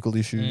of political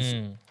issues.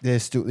 Mm. They're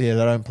still, they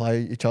don't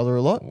play each other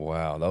a lot.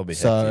 Wow, that'll be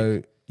hectic.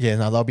 So yeah,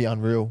 no, they'll be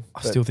unreal.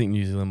 I still think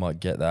New Zealand might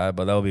get that,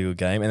 but that'll be a good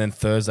game. And then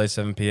Thursday,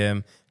 7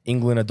 p.m,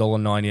 England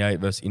 $1.98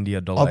 versus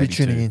India $1.82. I'll be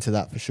tuning into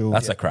that for sure.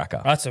 That's a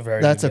cracker. That's a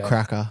very That's good a game.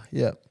 cracker.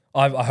 Yeah,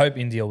 I hope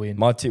India win.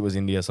 My tip was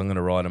India, so I'm going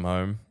to ride them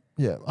home.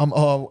 yeah.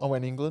 I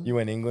went England. You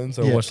went England,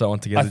 so Yeah. watch that one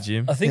together,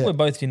 Jim. I think Yeah. we're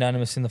both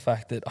unanimous in the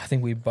fact that I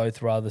think we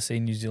both rather see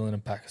New Zealand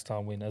and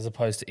Pakistan win as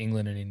opposed to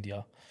England and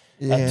India.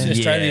 Yeah,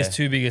 Australia's Yeah.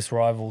 two biggest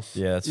rivals.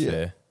 Yeah, that's Yeah.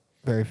 fair.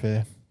 very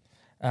fair.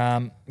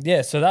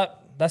 So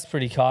that's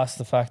pretty cast.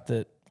 The fact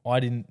that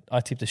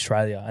I tipped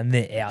Australia and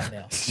they're out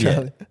now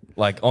Yeah.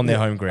 Like on their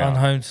home on ground.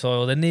 home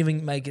soil. They didn't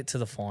even make it to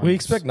the finals. We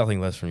expect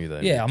nothing less from you, though.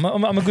 Yeah, I'm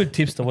a good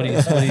tipster. What do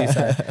you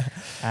say?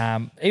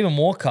 Even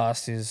more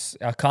cast is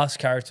our cast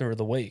character of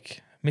the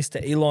week, Mr.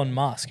 Elon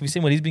Musk. Have you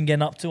seen what he's been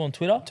getting up to on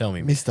Twitter? Tell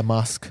me. Mr.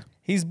 Musk.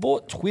 He's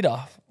bought Twitter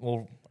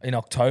in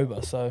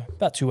October, so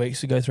about 3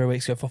 weeks ago, for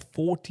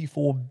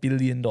 $44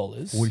 billion.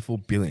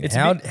 $44 billion. It's a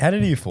How bit-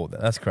 did he afford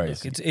that? That's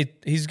crazy.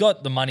 He's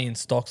got the money in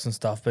stocks and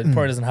stuff, but he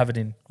probably doesn't have it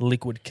in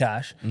liquid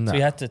cash. No. So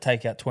he had to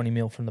take out 20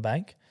 mil from the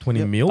bank.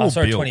 20 mil or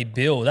 20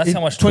 bill. That's how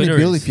much 20 Twitter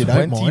bill is. if you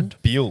don't 20 mind.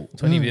 bill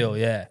 20 bill,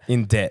 yeah.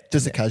 in debt.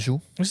 Just a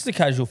casual. Just a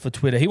casual for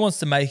Twitter. He wants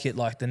to make it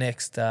like the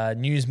next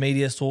news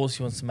media source.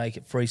 He wants to make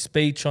it free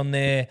speech on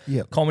there.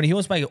 Yep. Comedy. He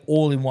wants to make it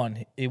all in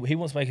one. He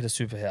wants to make it a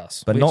super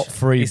house. But which not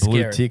free is blue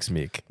scary. ticks,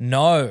 Mick.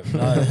 No.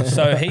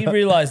 So he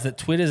realized that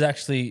Twitter's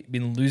actually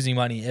been losing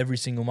money every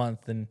single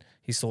month, and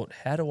he thought,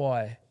 how do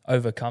I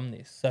overcome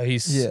this? So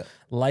he's Yeah.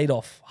 laid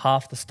off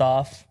half the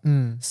staff,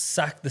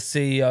 sacked the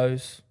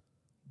CEOs,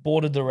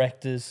 board of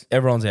directors.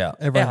 Everyone's out.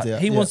 Everyone's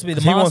out. He yeah. wants to be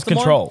the 'Cause he wants mastermind.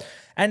 control.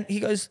 And he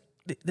goes,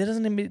 there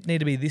doesn't need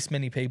to be this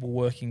many people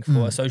working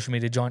for a social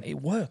media giant.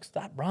 It works.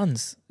 That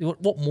runs.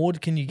 What more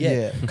can you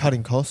get? Yeah,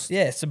 cutting costs.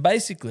 Yeah, so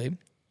basically,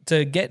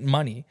 to get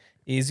money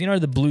is,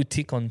 the blue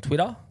tick on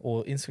Twitter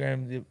or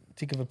Instagram, the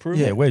tick of approval.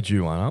 Yeah, we're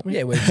due one, aren't we?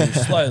 Yeah, we're due.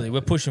 Slowly. We're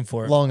pushing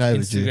for it. Long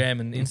overdue.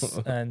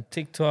 Instagram and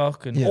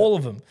TikTok and Yeah. all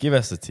of them. Give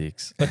us the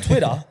ticks. But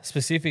Twitter,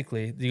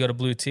 specifically, you got a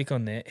blue tick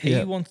on there. He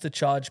Yeah. wants to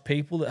charge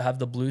people that have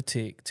the blue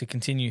tick to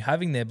continue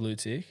having their blue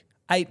tick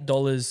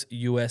 $8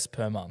 US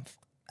per month.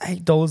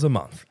 $8 a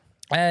month.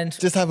 And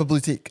Just have a blue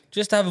tick.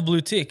 just to have a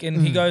blue tick.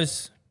 And he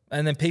goes,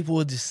 and then people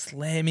were just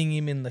slamming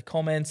him in the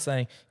comments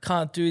saying,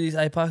 can't do these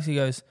 $8. He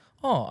goes,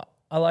 oh,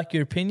 I like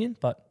your opinion,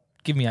 but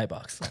give me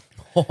 $8.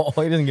 Oh,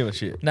 he doesn't give a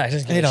shit. No, he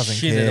doesn't He give a doesn't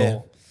shit care. at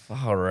all.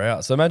 Far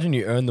out. So imagine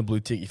you earn the blue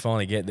tick, you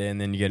finally get there, and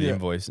then you get an Yeah.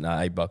 invoice. Nah,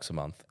 $8 a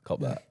month. Cop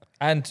that.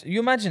 And you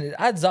imagine it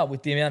adds up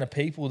with the amount of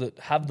people that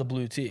have the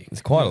blue tick.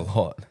 It's quite a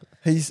lot.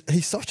 He's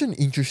such an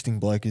interesting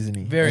bloke, isn't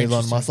he? Very Elon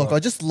interesting Musk. Like, bloke. I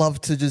just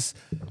love to just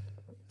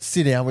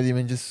sit down with him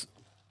and just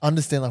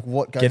understand like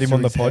what goes. Get him through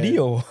on the his potty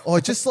head. or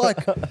just like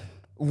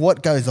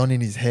what goes on in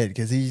his head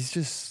because he's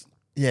just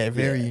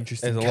very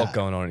interesting. there's a lot cat.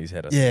 going on in his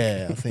head. I think.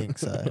 Yeah, I think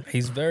so.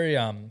 He's very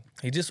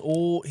he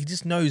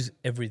just knows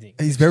everything.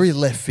 He's very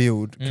left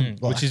field,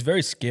 Which is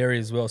very scary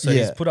as well. So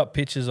Yeah. he's put up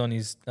pictures on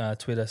his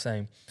Twitter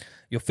saying,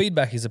 your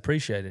feedback is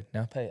appreciated.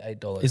 Now pay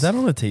 $8. Is that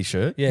on a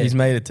t-shirt? Yeah, He's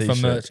made a t-shirt.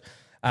 from merch.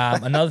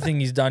 Another thing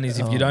he's done is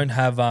if you don't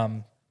have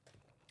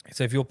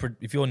so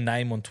if your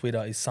name on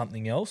Twitter is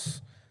something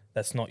else,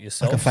 that's not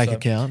yourself. Like a fake So-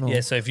 account or-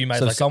 Yeah, so if you made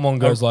So like if someone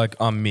goes like,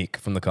 I'm Mick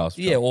from the cast.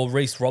 yeah, or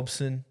Reese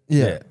Robson,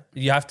 yeah.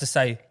 you have to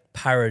say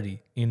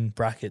parody in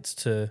brackets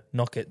to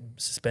not get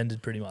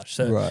suspended pretty much.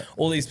 So Right.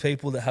 all these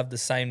people that have the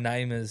same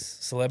name as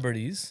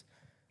celebrities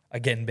are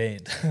getting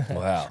banned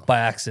Wow. by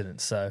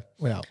accident. So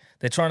Wow.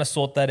 they're trying to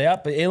sort that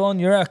out. But Elon,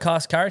 you're our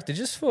cast character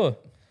just for,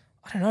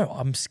 I don't know,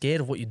 I'm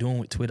scared of what you're doing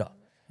with Twitter.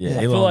 Yeah,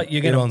 I feel like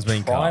you're going Elon's to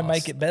been try and cast.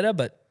 make it better,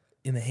 but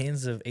in the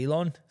hands of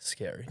Elon,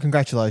 scary.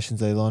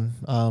 Congratulations, Elon.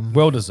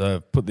 Well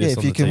deserved. Put this yeah, on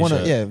if you the can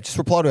t-shirt. just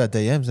reply to our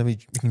DMs and we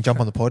can jump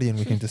on the potty and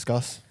we can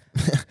discuss.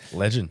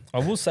 Legend. I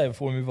will say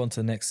before we move on to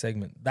the next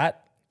segment,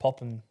 that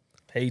poppin'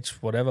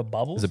 peach, whatever,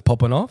 bubbles, Is it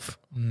popping off?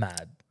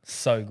 mad.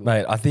 So good.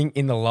 Mate, I think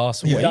in the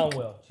last You've week. done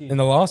well. Cheers. In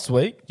the last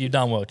week, You've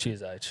done well.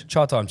 Cheers, H.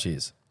 chai time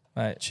cheers.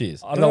 Mate,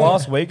 Cheers. I In don't the know.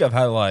 last week, I've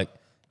had like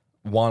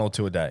 1 or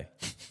 2 a day.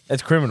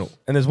 It's criminal.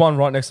 And there's one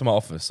right next to my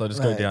office. So I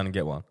just go Right. down and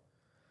get one.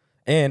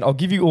 And I'll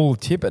give you all a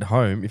tip at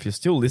home if you're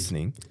still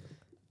listening.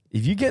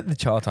 If you get the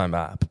Chai Time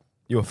app,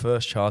 your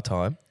first chai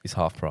time is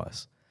half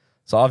price.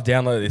 So I've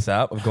downloaded this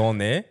app. I've gone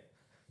there,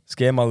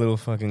 scanned my little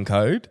fucking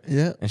code,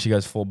 Yeah. and she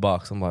goes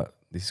 $4. I'm like,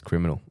 this is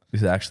criminal.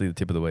 This is actually the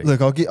tip of the week.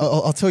 Look,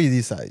 I'll tell you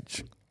this,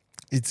 Age.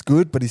 It's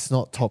good, but it's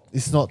not top.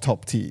 It's not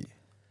top tier.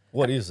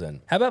 What is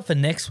then? how about for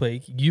next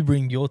week, you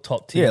bring your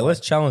top tier? Yeah,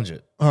 let's challenge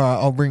it. All right,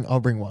 I'll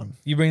bring one.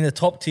 You bring the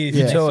top tier.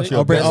 Yeah. for Tell next us week? your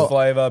I'll bring- best I'll-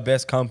 flavor,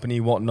 best company,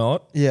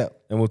 whatnot, Yeah.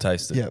 and we'll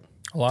taste it. Yeah.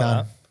 I like Done.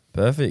 that.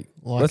 Perfect.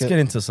 Like Let's it. get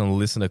into some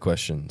listener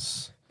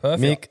questions.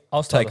 Perfect. Mick,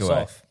 I'll start take us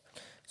away. off.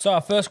 So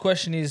our first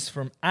question is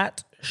from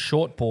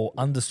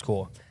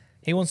 @shortball_.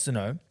 He wants to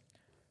know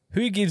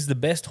who gives the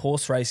best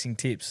horse racing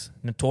tips: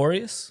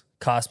 Notorious,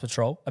 Cast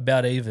Patrol,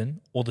 About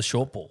Even, or the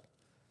short ball?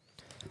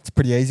 It's a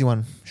pretty easy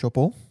one, short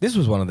ball. This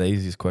was one of the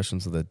easiest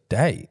questions of the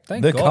day.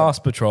 Thank the God.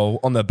 Cast Patrol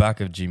on the back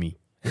of Jimmy.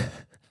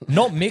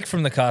 Not Mick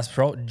from the Cast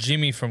Patrol,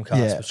 Jimmy from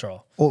Cast Yeah.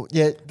 Patrol. Or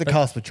the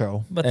Cast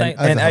Patrol. But And, thank,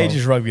 as and a whole.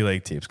 Ages Rugby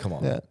League tips. Come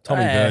on. Yeah.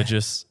 Tommy Eh.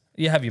 Burgess.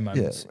 you have your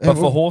moments. Yeah. But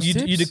for horse You,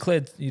 tips,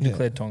 you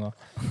declared Tonga.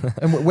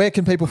 And where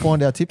can people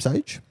find our tips,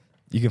 Age?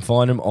 you can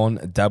find them on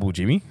Dabble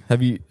Jimmy.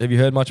 Have you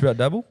heard much about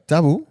Dabble?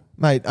 Double,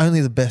 mate.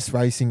 Only the best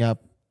racing app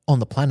on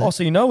the planet. Oh,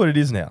 so you know what it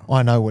is now.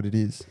 I know what it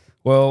is.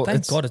 Well,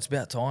 Thank God it's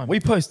about time.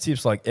 we post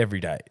tips like every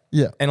day.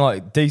 Yeah. And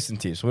like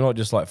decent tips. We're not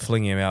just like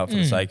flinging them out for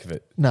the sake of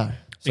it. No.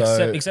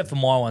 So, except for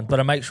my one, but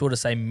I make sure to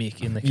say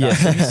Mick in the yeah,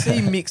 cast. so if you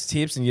see mixed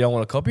tips and you don't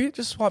want to copy it,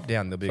 just swipe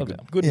down. There'll be a Swipe good,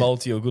 down. good Yeah.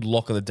 multi or good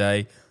lock of the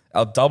day.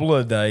 Our double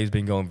of the day has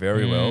been going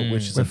very well,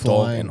 which is We're a dog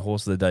flying. and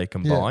horse of the day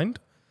combined.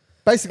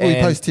 Basically, we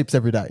And- post tips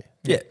every day.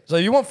 Yeah. So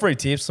you want free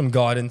tips, some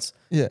guidance,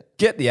 Yeah.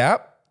 get the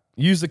app,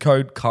 use the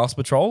code Cast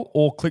Patrol,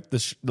 or click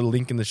the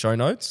link in the show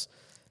notes,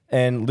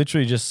 and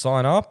literally just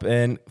sign up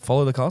and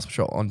follow the Cast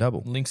Patrol on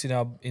Dabble. Links in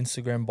our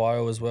Instagram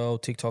bio as well,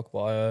 TikTok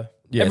bio.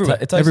 Yeah, Everywhere.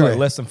 it takes Everywhere. like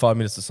less than 5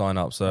 minutes to sign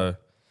up, so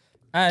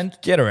And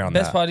get around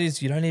best that. part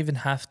is you don't even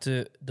have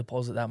to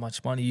deposit that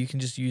much money. You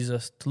can just use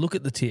us to look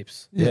at the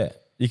tips. Yeah.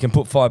 You can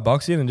put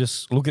 $5 in and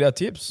just look at our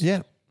tips.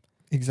 Yeah.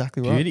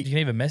 Exactly right. Beauty. You can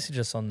even message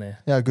us on there.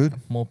 Yeah, good.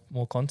 More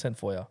content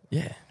for you.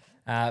 Yeah.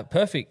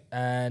 Perfect.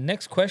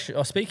 Next question.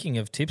 Oh, speaking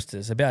of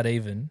tipsters, About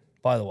Even,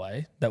 by the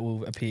way, that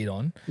will appeared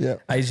on. Yeah.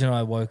 Asian and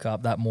I woke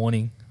up that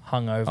morning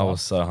hungover. I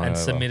was so and hungover.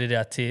 submitted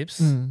our tips.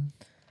 Mm.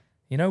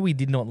 You know, we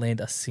did not land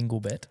a single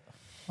bet.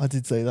 I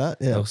did see that.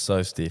 That Yeah. was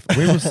so stiff.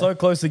 We were so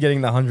close to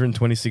getting the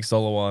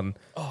 $126 one,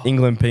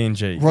 England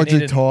PNG. Roger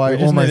needed- Ty We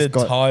just almost needed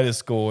got. Ty to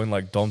score and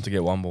like Dom to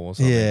get one ball or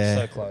something. Yeah.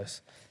 So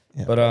close.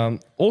 But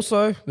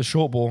also the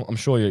short ball, I'm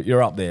sure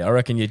you're up there. I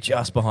reckon you're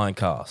just behind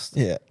Cast.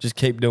 Yeah. Just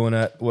keep doing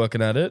it,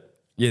 working at it.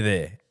 You're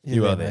there.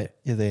 You are there. Mate.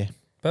 You're there.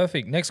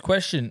 Perfect. Next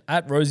question.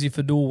 Rosie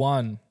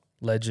Fadul1,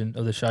 legend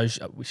of the show.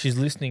 She's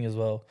listening as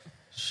well.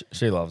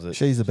 She loves it.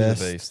 She's the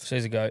best. beast.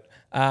 She's a goat.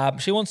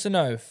 She wants to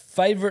know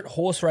favorite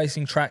horse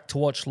racing track to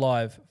watch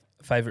live,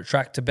 favorite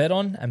track to bet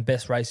on, and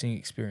best racing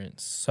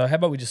experience. So how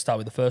about we just start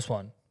with the first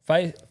one?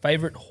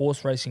 Favorite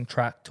horse racing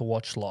track to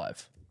watch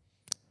live.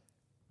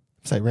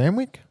 Say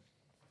Ramwick?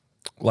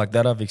 Like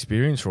that I've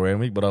experienced for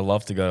Randwick, but I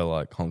love to go to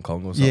like Hong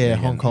Kong or something. Yeah,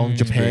 Hong and Kong,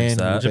 experience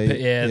Japan. that. would be-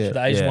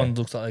 The Asian Yeah. one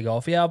looks like they go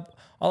off. Yeah,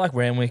 I like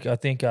Ramwick. I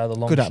think the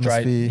long Good straight.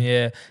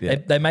 atmosphere. Yeah, Yeah.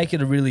 They make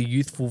it a really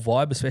youthful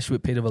vibe, especially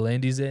with Peter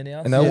Volandes there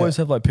now. And they Yeah. always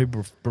have like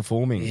people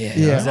performing. Yeah.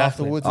 Yeah, Exactly.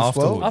 afterwards as well.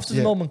 Afterwards. After the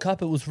Yeah. Melbourne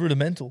Cup, it was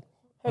rudimental.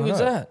 How good's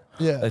know. that?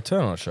 Yeah. They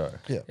turn on a show.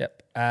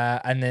 Yep.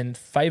 And then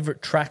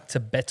favorite track to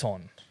bet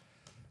on.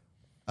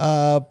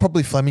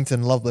 Probably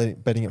Flemington. Love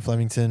betting at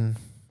Flemington.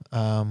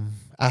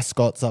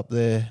 Ascot's up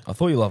there. I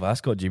thought you love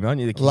Ascot, Jimmy.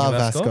 Aren't you the king Love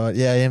of Ascot? Ascot.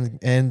 Yeah, I am.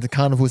 And the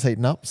carnival's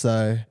heating up,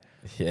 so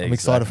Yeah, I'm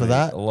excited for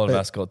that, A lot of but-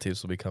 Ascot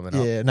tips will be coming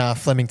up. yeah. Nah,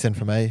 Flemington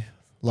for me.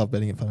 Love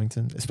betting at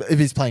Flemington if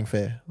he's playing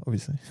fair,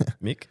 obviously.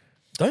 Mick,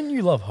 don't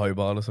you love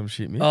Hobart or some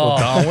shit, Mick? Oh. Or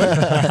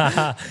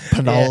Darwin?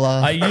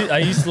 Panola. I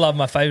used to love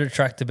my favorite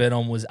track to bet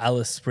on was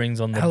Alice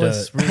Springs on the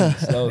Alice dirt.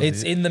 Springs. That was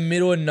It's it. in the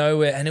middle of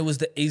nowhere, and it was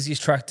the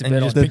easiest track to And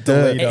bet you on. just picked the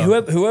dirt. leader.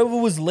 And whoever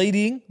was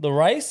leading the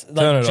race, Turn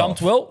like it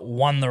jumped off. well,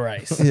 won the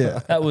race. Yeah.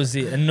 That was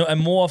it. And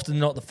more often than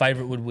not, the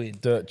favorite would win.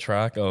 Dirt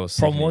track. Oh,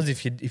 Problem was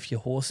if your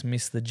horse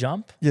missed the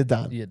jump, You're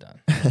done. you're done.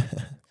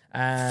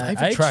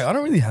 favorite H, track. I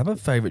don't really have a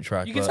favorite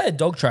track. You can but say a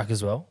dog track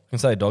as well. I can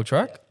say dog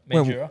track.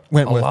 Mandurah.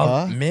 Wentworth I Bar.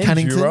 love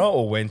Cannington. Mandurah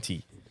or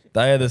Wenty.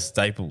 They are the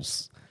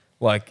staples.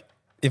 Like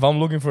if I'm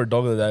looking for a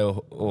dog of the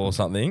day or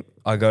something,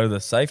 I go to the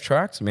safe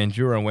tracks,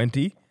 Mandurah and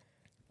Wenty,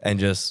 and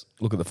just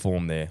look at the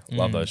form there.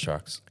 Love those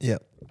tracks. Yeah.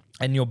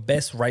 And your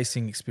best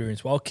racing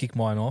experience. Well, I'll kick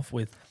mine off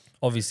with.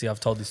 Obviously, I've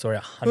told this story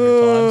 100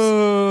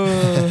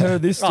 times. I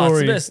heard this Oh, it's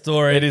story. the best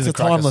story. It is It's a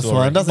cracker timeless story.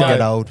 one. Doesn't But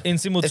get old. In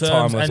simple It's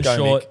terms timeless. and Go,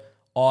 short,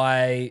 Mick.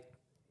 I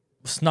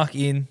snuck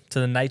in to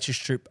the nature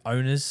strip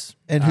owners.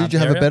 And who'd you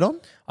have a area. bet on?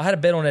 I had a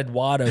bet on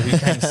Eduardo, who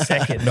came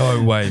second.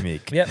 No way,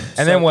 Mick. Yep. And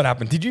So then what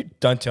happened?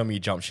 Don't tell me you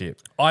jumped ship.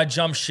 I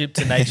jumped ship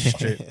to nature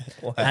strip,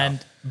 and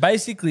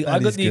basically I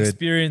That got is the good.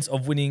 experience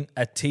of winning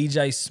a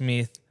TJ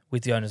Smith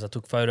with the owners. I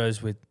took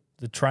photos with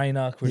the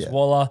trainer, Chris Yeah.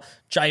 Waller,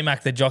 J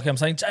Mac the jockey. I'm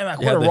saying, J Mac,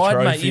 You what a had the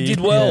ride, mate! You trophy. did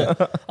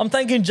well. I'm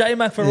thanking J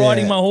Mac for Yeah.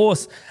 riding my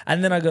horse.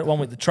 And then I got one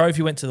with the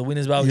trophy. Went to the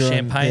winners' bar with You're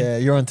champagne. On, yeah,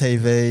 you're on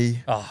TV.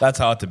 That's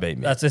hard to beat,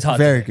 Mick. That's it's hard.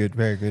 Very good.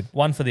 Very good.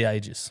 One for the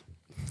ages.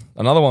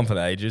 Another one for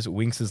the ages.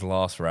 Winks'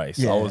 last race.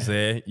 Yeah. I was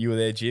there. You were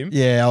there, Jim.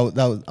 Yeah, I was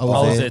I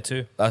was there. there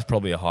too. That's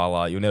probably a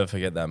highlight. You'll never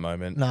forget that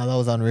moment. No, that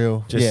was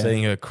unreal. Just yeah.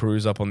 seeing her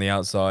cruise up on the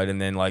outside, and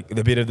then like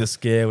the bit of the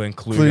scare when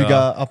Kluger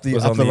up the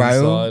was up on the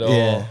rail. inside. Oh.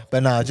 Yeah,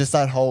 but no, just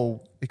that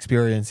whole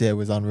experience. Yeah,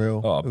 was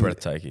unreal. Oh, It was-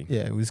 breathtaking.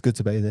 Yeah, it was good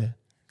to be there.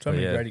 So But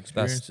many yeah, great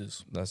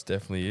experiences. That's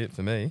definitely it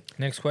for me.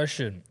 Next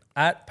question.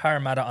 at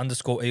Parramatta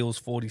 _Eels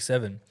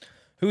 47.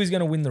 Who is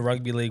going to win the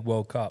Rugby League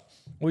World Cup?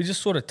 We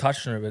just sort of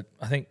touched on it, but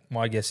I think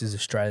my guess is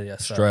Australia.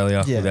 So.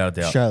 Australia, Yeah, without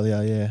a doubt.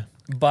 Australia,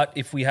 yeah. But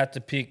if we had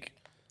to pick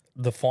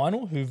the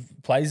final, who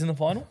plays in the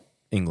final?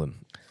 England.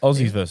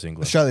 Aussies versus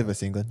England. Australia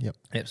versus England, yep.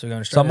 Yep, so we're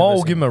going Australia. Samoa will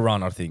versus give them a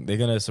run, I think. They're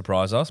going to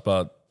surprise us,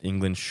 but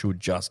England should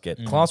just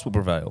get... Class will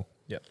prevail.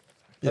 Yep.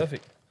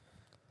 Perfect.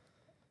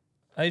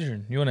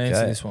 Adrian, you want to answer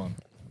Okay. this one?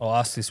 I'll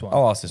ask this one.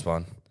 I'll ask this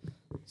one.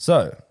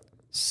 So,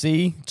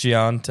 C.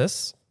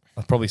 Giantis,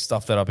 I've probably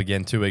stuffed that up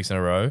again 2 weeks in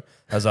a row,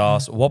 has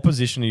asked, what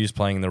position are you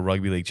playing in the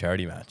Rugby League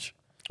charity match?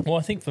 Well,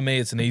 I think for me,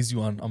 it's an easy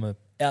one. I'm a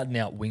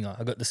out-and-out winger.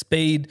 I got the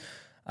speed.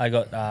 I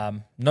got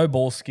no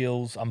ball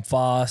skills. I'm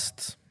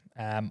fast.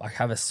 I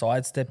have a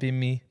sidestep in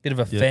me, bit of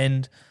a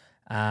fend.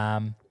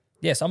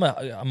 Yes, I'm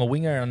a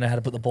winger and I know how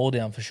to put the ball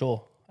down for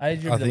sure.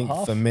 Adrian, I bit of think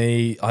half? for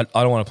me, I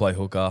don't want to play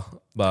hooker,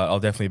 but I'll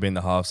definitely be in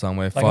the half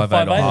somewhere. Like a 5'8" or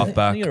 5'8", half I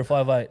back. think you're a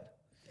 5'8".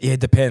 Yeah, it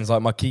depends.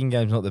 Like my kicking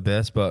game's not the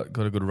best, but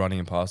got a good running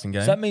and passing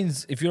game. So that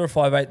means if you're a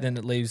 5'8", then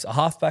it leaves a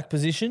halfback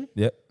position.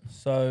 Yep.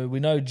 So we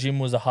know Jim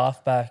was a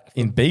halfback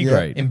In B Yeah.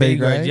 grade. in B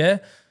grade, grade. yeah?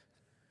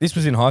 This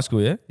was in high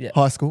school, yeah? Yeah.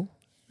 High school.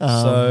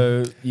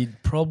 So you'd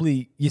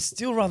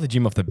still rather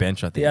Jim off the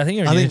bench, I think. Yeah, I think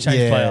you're an I think,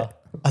 interchange player.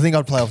 I think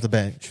I'd play off the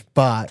bench,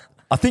 but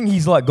I think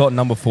he's like got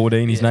number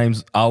 14. His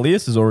name's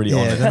Alias is already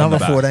on yeah, it. the number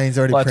 14 is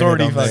already Like, it's printed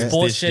already on there. fucking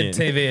Sports stitched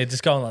Shed in. TV are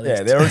just going like this.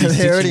 Yeah, they're already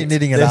They're already stitching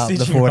knitting it they're up, the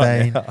stitching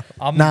right 14.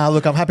 now. Nah,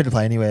 look, I'm happy to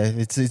play anywhere.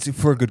 It's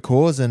for a good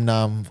cause, and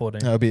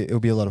 14. it'll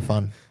be a lot of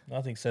fun.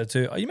 I think so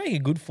too. Oh, you make a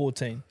good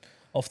 14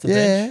 off the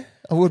bench.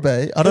 Yeah, I would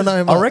be. I don't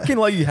know. I reckon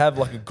like you have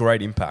like a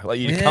great impact. Like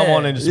you come Yeah.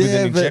 on and just with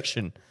Yeah, an but-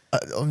 injection.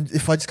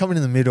 if I just come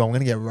in the middle, I'm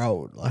gonna get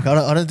rolled. Like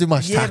I don't do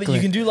much Yeah, tackling. but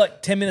you can do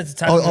like 10 minutes of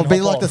tackling. I'll and be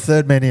hop like the off.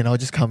 third man in. I'll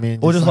just come in,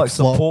 Or just like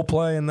flop. support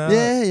play and that.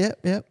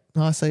 Yeah.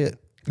 No, I see it.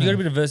 You got a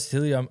bit of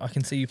versatility. I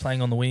can see you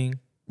playing on the wing.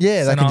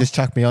 Yeah, they Centre, can just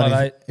chuck me on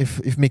 5'8". if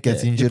Mick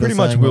gets You're injured. pretty or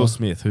much something, Will or-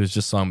 Smith, who's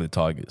just signed with the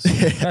Tigers.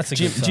 That's a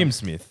Jim, good son. Jim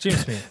Smith. Jim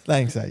Smith.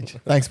 Thanks, Age.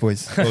 Thanks,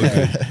 boys.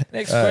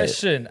 Next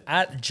question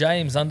at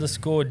James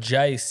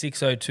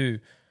 _J602.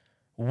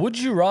 Would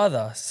you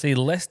rather see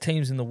less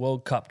teams in the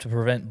World Cup to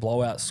prevent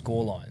blowout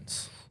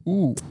scorelines?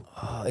 Ooh,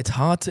 It's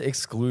hard to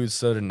exclude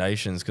certain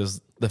nations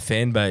because the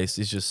fan base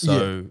is just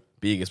so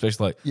big,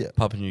 especially like Yeah.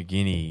 Papua New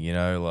Guinea, you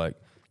know, like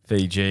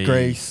Fiji,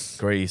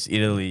 Greece.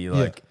 Italy.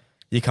 Like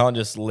you can't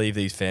just leave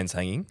these fans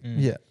hanging.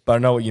 yeah. But I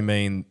know what you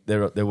mean.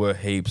 There were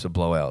heaps of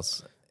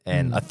blowouts,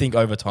 and I think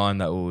over time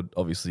that would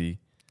obviously.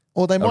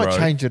 Or they might road.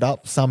 change it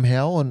up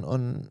somehow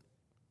on.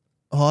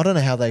 Oh, I don't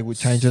know how they would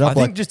change it up. I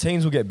think just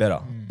teams will get better.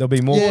 There'll be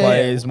more Yeah.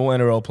 players, more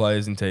NRL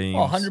players in teams.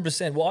 Oh,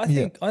 100%. Well, I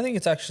think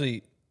it's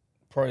actually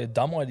probably a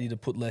dumb idea to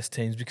put less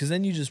teams because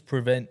then you just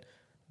prevent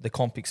the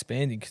comp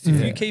expanding. Because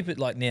if you keep it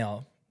like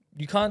now,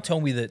 you can't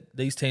tell me that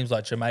these teams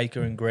like Jamaica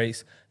and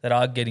Greece that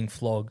are getting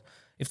flogged,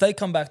 if they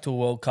come back to a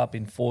World Cup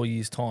in 4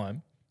 years'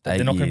 time, that 8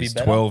 they're not going to be years,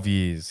 better. 12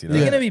 years. You know?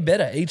 They're going to be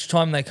better each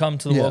time they come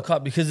to the Yeah. World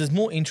Cup because there's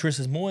more interest,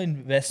 there's more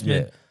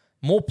investment,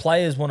 more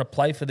players want to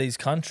play for these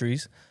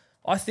countries.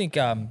 I think,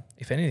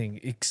 if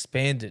anything,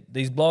 expand it.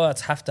 These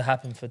blowouts have to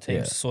happen for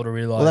teams to sort of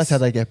realise. Well, that's how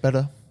they get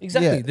better.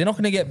 Exactly. Yeah. They're not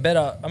going to get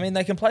better. I mean,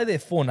 they can play their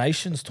Four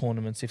Nations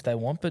tournaments if they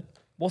want, but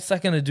what's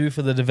that going to do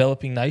for the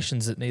developing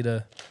nations that need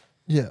to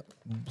Yeah.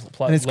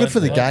 play? And it's good for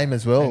the learn? game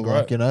as well. and grow.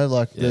 Like, you know,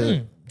 like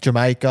the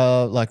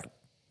Jamaica, like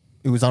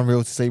it was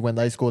unreal to see when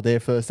they scored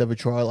their first ever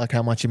try, like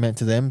how much it meant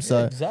to them.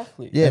 So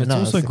Exactly. yeah, And it's no,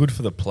 also it's- good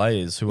for the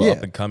players who are Yeah.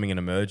 up and coming and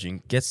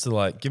emerging. Gets to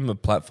like give them a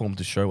platform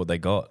to show what they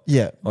got.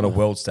 Yeah. On a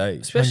world stage.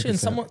 Especially in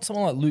 100%.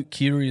 someone like Luke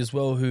Keary as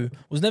well, who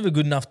was never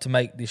good enough to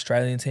make the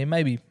Australian team,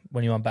 maybe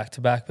when you're on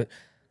back-to-back, but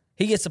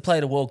he gets to play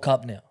at a World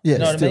Cup now. Yeah. You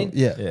know what still, I mean?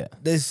 Yeah. Yeah.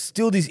 There's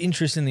still this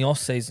interest in the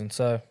off-season,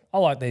 so I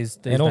like these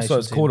And also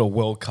it's nations called in. a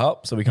World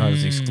Cup, so we can't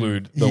just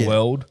exclude the Yeah.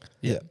 world.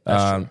 Yeah.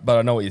 That's true. But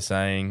I know what you're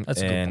saying.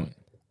 That's a good and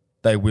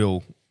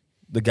point.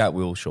 the gap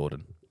will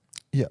shorten.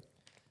 Yeah.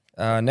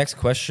 Next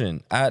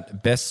question.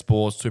 At Best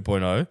Sports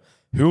 2.0,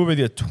 who will be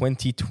the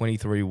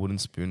 2023 Wooden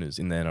Spooners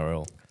in the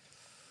NRL?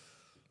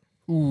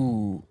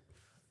 Ooh.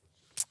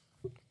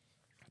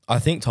 I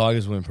think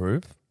Tigers will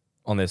improve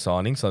on their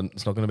signing, so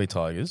it's not going to be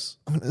Tigers.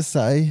 I'm going to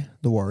say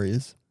the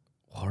Warriors.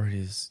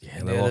 Warriors, they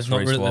Yeah, lost they've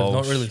Reece not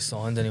Walsh. really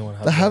signed anyone.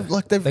 They have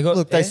like They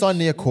got they Ash, signed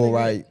Nia didn't they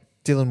Corey,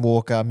 Dylan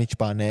Walker, Mitch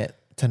Barnett,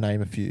 to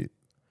name a few.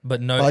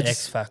 but no I X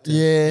just- factor. in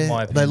my Yeah,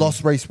 opinion. they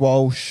lost Reece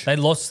Walsh. They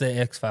lost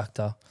their X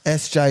factor.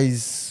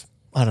 SJ's.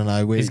 I don't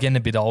know where. He's getting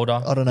a bit older.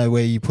 I don't know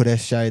where you put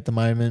SJ at the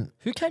moment.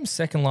 Who came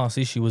second last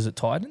issue? Was it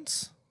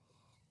Titans?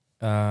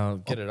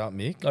 Get it up,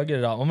 Mick. I'll get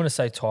it up. I'm going to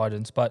say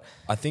Titans, but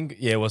I think,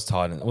 it was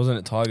Titans. Wasn't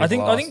it Tigers? I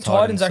think last,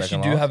 Titans actually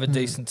second do last? have a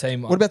decent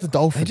team. What about the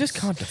Dolphins? They just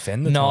can't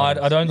defend the No, I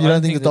Titans. don't. You I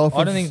don't think the I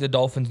Dolphins- don't think the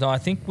Dolphins. No, I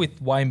think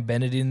with Wayne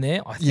Bennett in there,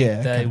 I think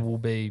Yeah, they okay. will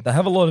be. They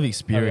have a lot of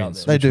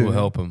experience, They which do will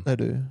help them. They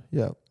do.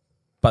 Yeah.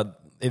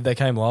 But if they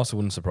came last, it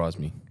wouldn't surprise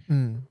me.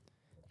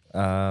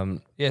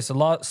 Yeah,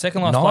 so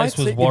second last Knights, place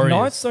was if Warriors.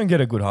 Knights don't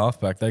get a good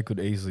halfback, they could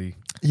easily.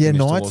 Yeah, finish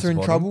Knights towards are in the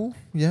bottom. trouble.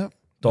 Yeah.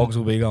 Dogs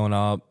will be going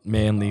up.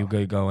 Manly will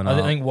go going I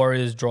up. think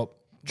Warriors drop.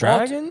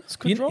 Dragons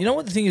could You, drop. you know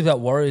what the thing is about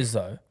Warriors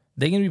though?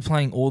 they're going to be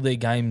playing all their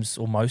games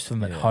or most of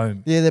them at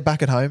home. Yeah, they're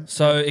back at home.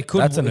 So it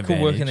could That's an work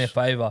in their advantage.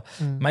 favour.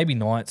 Maybe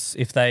Knights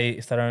if they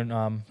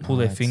don't pull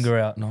their finger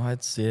out.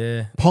 Knights,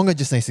 yeah. Ponga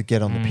just needs to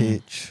get on the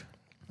pitch.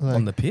 Like,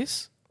 On the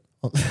piss?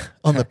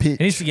 on the pitch.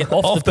 He needs to get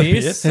off the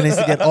piss. He needs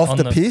to get off On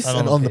the the- piss and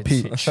and on on the the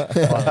pitch.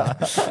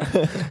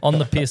 On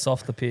the piss,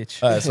 off the pitch.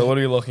 So what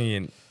are we locking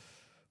in?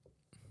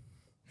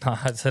 No,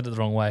 I said it the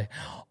wrong way.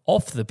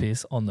 Off the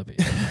piss, on the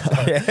piss.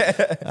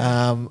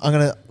 I'm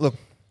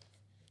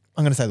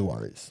gonna say the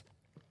Warriors.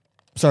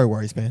 Sorry,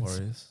 Warriors fans.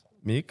 Warriors.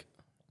 Mick?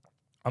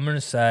 I'm going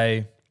to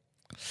say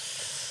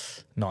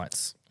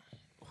Knights.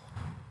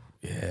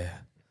 Yeah.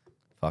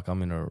 Fuck,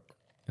 I'm in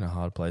a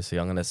hard place here.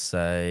 I'm going to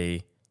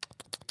say...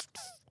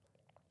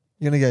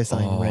 You're gonna go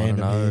something I don't random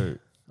know. here.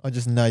 I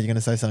just know you're gonna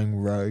say something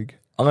rogue.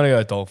 I'm going to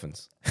go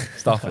Dolphins.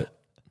 Stuff it.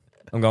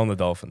 I'm going the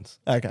Dolphins.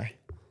 Okay.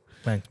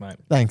 Thanks, mate.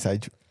 Thanks,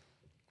 Age.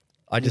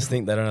 I just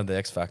think they don't have the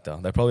X factor.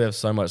 They probably have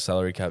so much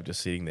salary cap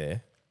just sitting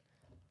there.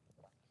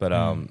 But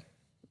and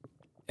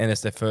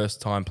it's their first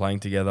time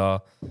playing together.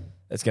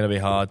 It's going to be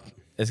hard.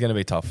 It's going to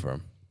be tough for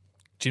them.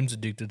 Jim's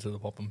addicted to the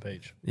pop and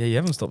peach. Yeah, you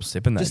haven't stopped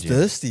sipping that, Just Jim.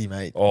 thirsty,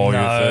 mate. Oh, no,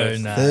 you're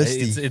thirsty. no.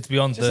 Thirsty. It's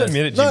beyond Just thirst.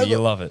 admit it, No, Jimmy. You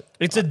look- love it.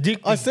 It's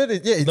addictive. I said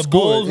it. Yeah, it's the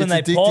balls good. when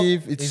It's they pop.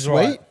 addictive. It's he's sweet.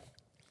 right.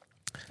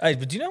 Hey,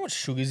 but do you know how much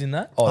sugar's in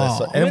that? Oh,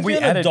 that's Oh. so, You're and meant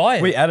to be on a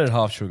diet. we added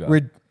half sugar.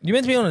 You're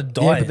meant to be on a yeah,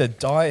 diet. but the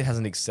diet has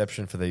an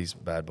exception for these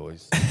bad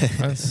boys.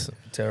 That's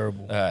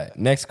terrible. All right,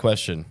 next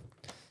question.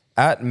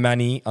 At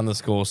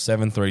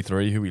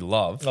Manny_733, who we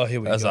love, Oh,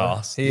 here we as go.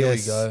 asked. Here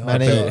Yes, we go.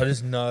 Manny. I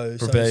just know. Prepare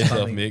something's yourself,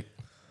 coming. Mick.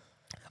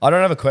 I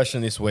don't have a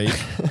question this week,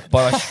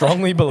 but I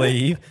strongly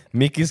believe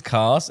Mick is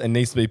cast and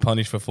needs to be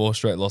punished for 4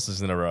 straight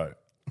losses in a row.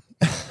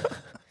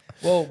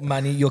 Well,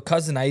 Manny, your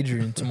cousin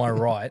Adrian to my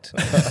right,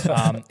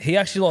 he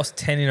actually lost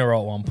 10 in a row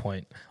at one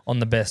point on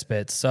the best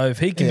bets. So if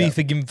he can Yeah. be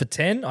forgiven for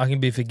 10, I can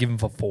be forgiven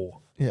for 4.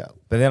 Yeah.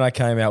 But then I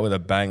came out with a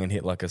bang and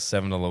hit like a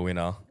 $7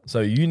 winner. So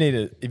you need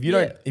to, if you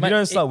Yeah, don't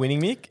mate, start winning,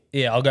 Mick,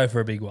 Yeah, I'll go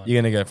for a big one.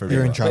 you're gonna go for a big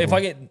You're in one. trouble. But if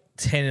I get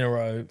 10 in a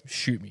row,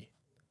 shoot me.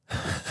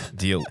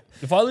 Deal.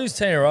 If I lose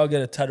 10 in a row, I'll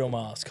get a tattoo on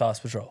my ass,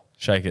 Cast Patrol.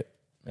 Shake it.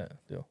 Yeah,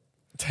 deal.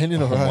 10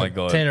 in a row. Oh my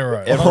god. 10 in a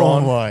row.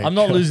 Everyone, Oh my I'm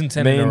not losing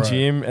 10 me in a row. and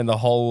Jim and the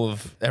whole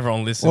of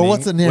everyone listening. Well,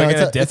 what's it now? We're It's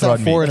gonna at- death it's at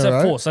ride 4 Mick. in It's a at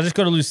row? 4, so I just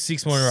got to lose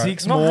 6 more in a row. 6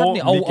 It's not more,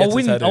 happening. Mick gets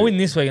a I'll tattoo. win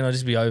this week and I'll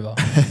just be over.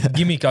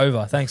 Gimmick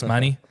over. Thanks,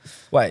 Manny.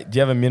 Wait, do you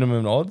have a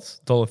minimum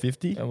odds?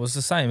 $1.50? It was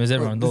the same as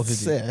everyone.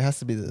 It's- $1.50. yeah, it has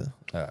to be the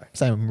All right.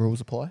 same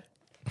rules apply.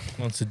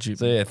 What's a dupe?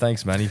 So yeah,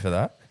 thanks, Manny, for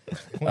that.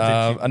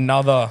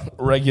 Another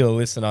regular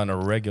listener and a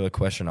regular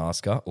question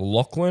asker,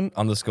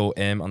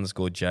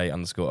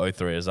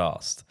 Lachlan_M_J_03 has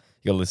asked.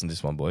 You got to listen to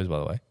this one, boys, by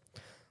the way.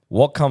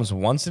 What comes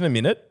once in a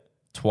minute,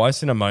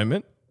 twice in a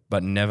moment,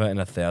 but never in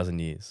 1,000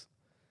 years?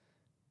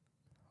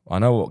 I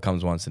know what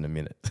comes once in a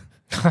minute.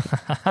 I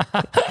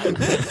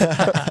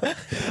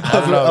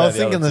was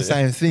thinking the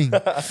same thing. No,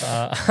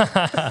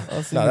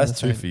 that's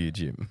 2 for you,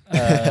 Jim.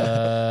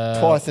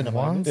 Twice in a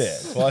moment. Yeah,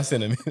 twice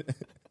in a minute.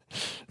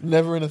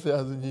 Never in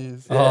 1,000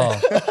 years. Oh,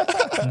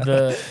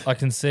 I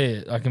can see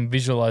it. I can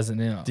visualize it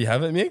now. Do you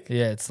have it, Mick?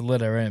 Yeah, it's the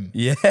letter M.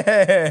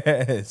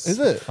 Yes. Is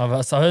it? I heard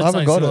haven't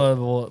something got it. similar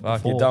before.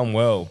 Fuck, you've done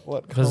well.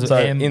 What? Because So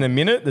M, in a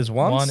minute, there's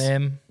once. 1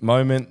 M.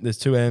 Moment, there's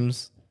 2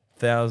 M's.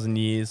 1,000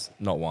 years,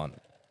 not one.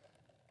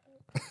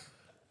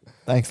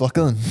 Thanks,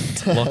 Lachlan.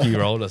 Lockie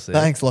rolled us there.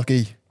 Thanks,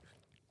 Lockie.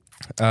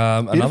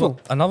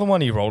 Another one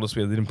he rolled us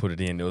with, I didn't put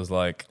it in. It was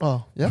like,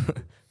 Oh, yeah.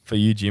 for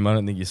you, Jim, I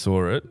don't think you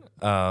saw it.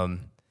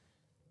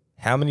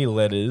 How many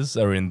letters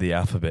are in the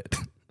alphabet?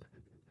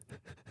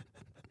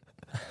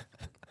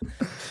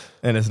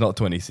 And it's not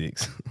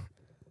 26.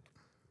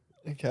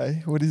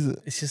 Okay, what is it?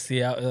 It's just the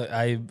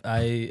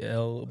A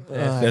L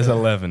F. There's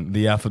 11.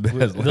 The alphabet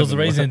has 11. There was a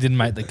reason it didn't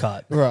make the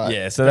cut. Right.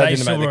 Yeah, so that They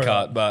didn't make still the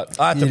cut, but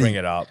I had to You bring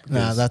didn't- it up.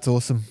 Nah, 'cause that's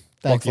awesome.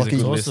 Thanks, Lockie's a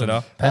good Lockie. Awesome.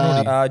 listener.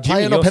 Penalty. Jimmy,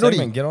 Playing or your penalty?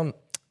 segment, get on.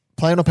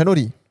 Playing or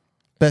penalty?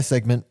 Best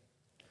segment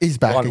is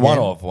back again. One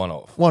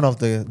of. One of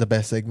the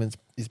best segments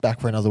is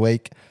back for another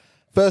week.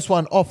 First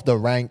one off the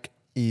rank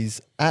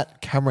is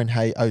at Cameron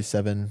Hay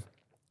 07.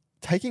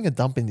 Taking a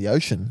dump in the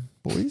ocean,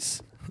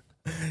 boys.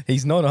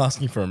 He's not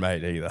asking for a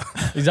mate either.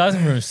 He's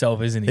asking for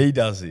himself, isn't he? He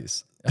does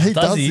this. He Does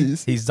does he?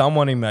 this. He's done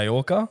one in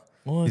Mallorca.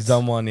 What? He's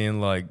done one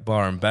in like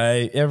Byron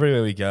Bay.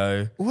 Everywhere we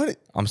go. What?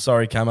 I'm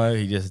sorry, Camo.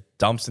 He just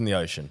dumps in the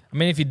ocean. I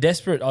mean, if you're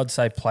desperate, I'd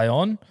say play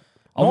on.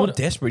 I I'm would. not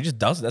desperate. He just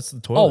does it. That's the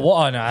toilet. Oh,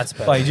 what? Oh, no, that's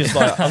better. Like, he just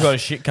like, I've got a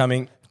shit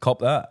coming. Cop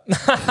that.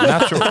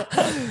 Natural.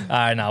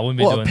 No, I wouldn't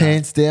be What? doing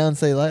Pants down.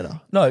 See you later.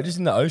 No, just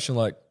in the ocean,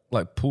 like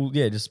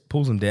just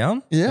pulls them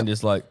down. Yeah. And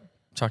just like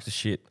chucks the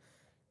shit.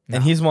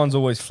 And his ones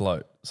always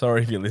float.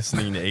 Sorry if you're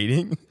listening and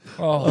eating. that.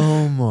 Oh,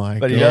 Oh my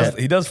But god.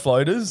 he does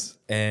floaters,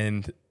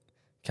 and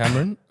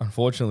Cameron,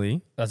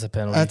 unfortunately, that's a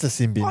penalty. That's a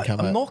sin bin, I'm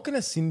Camo. not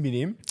gonna sin bin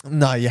him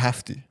No, you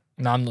have to.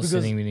 No, I'm not Because-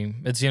 sitting with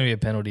him. It's going to be a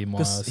penalty in my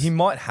because eyes. he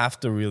might have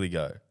to really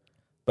go.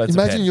 But it's a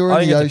Imagine pen. you're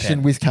I in think the it's a ocean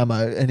pen. with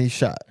Camo and he's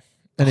shut.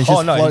 And he's Oh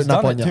just no, he's floating up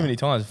done on it you. too many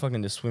times.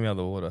 Fucking just swim out of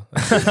the water.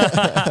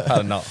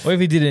 Had enough. What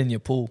if he did it in your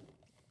pool?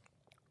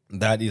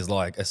 That is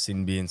like a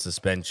sin bin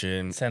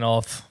suspension. Sent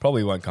off.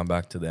 Probably won't come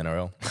back to the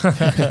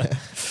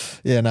NRL.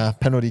 Yeah, nah,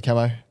 penalty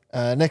camo.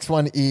 Next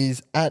one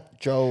is at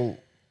Joel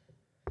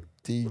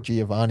D.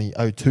 Giovanni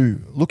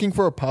 02. Looking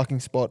for a parking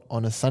spot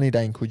on a sunny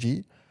day in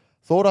Coogee.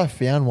 Thought I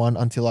found one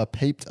until I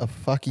peeped a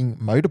fucking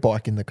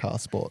motorbike in the car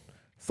spot.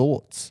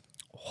 Thoughts?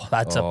 Oh,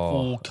 that's a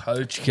full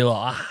coach killer.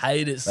 I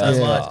hate it so That's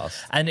much.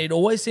 fast. And it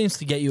always seems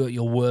to get you at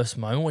your worst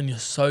moment when you're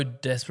so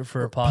desperate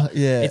for a park.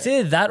 Yeah. It's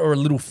either that or a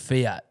little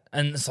Fiat.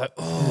 And it's like,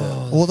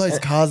 oh. All those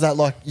cars that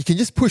like you can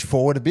just push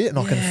forward a bit and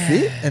I can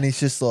fit, and it's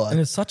just like,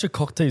 And it's such a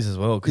cock tease as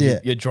well because Yeah.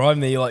 you're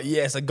driving there, you're like,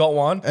 yes, I got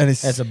one. And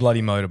it's- a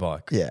bloody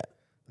motorbike. yeah,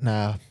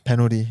 nah,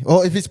 penalty.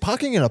 Or if it's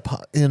parking in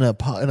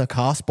a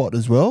car spot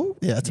as well,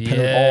 yeah, it's a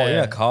penalty. Yeah. Oh, in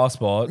a car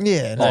spot.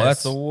 Yeah, Oh, no,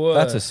 that's it's the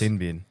That's a worst. sin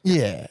bin.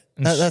 Yeah,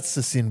 that's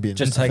the sin bin.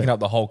 Just taking up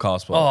the whole car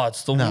spot. Oh,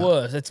 it's the No.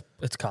 worst.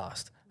 It's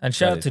cast. And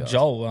shout That out is to cast.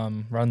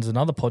 Joel, runs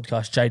another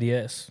podcast,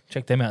 JDS.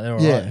 Check them out. They're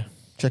all Yeah, right.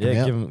 check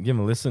Yeah, them out. give them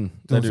a listen.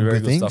 Doing They do some very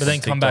good good things. stuff. But then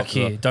on come back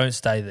TikTok as here. Don't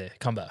stay there.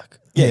 Come back.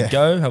 well. Yeah.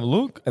 Go, have a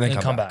look, and then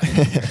And come back.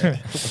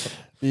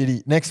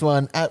 Beauty. Next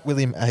one at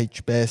William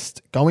H.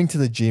 Best. Going to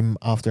the gym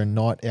after a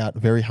night out,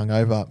 very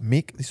hungover.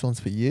 Mick, this one's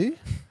for you.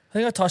 I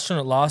think I touched on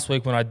it last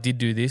week when I did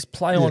do this.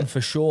 Play on for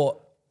sure.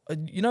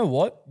 You know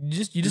what?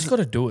 You just got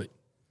to do it.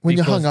 When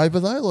Because- you're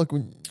hungover though, like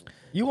when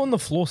You on the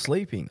floor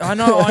sleeping. I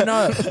know,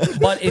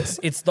 but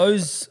it's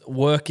those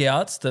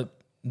workouts that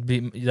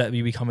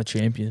you become a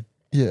champion.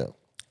 yeah,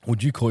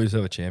 Would you call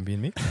yourself a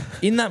champion, Mick?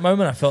 In that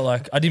moment,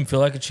 I didn't feel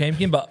like a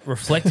champion, but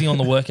reflecting on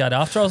the workout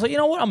after, I was like, you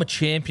know what? I'm a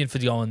champion for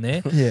going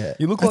there. yeah.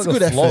 You look That's like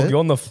good a flog. effort. You're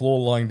on the floor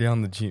lying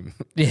down the gym.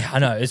 Yeah, I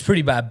know it's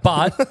pretty bad,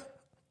 but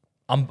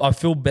I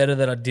feel better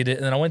that I did it.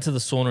 And then I went to the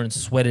sauna and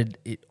sweated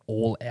it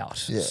all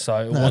out. Yeah. So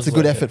it No, was it's a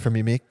good worth it. effort from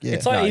you, Mick. Yeah,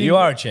 It's like No, eating- you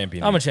are a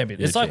champion. I'm a Mick. champion.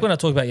 You're It's a like champ. when I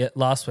talked about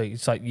last week.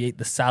 It's like you eat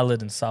the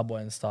salad and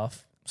Subway and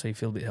stuff, so you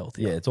feel a bit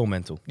healthier. Yeah, it's all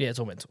mental. Yeah, it's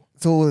all mental.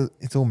 it's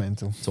all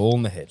mental. It's all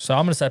in the head. So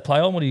I'm going to say play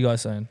on. What are you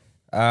guys saying?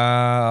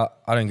 I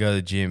don't go to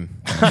the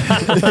gym.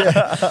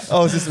 I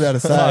was just about to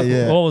say,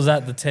 yeah. What was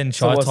that? The 10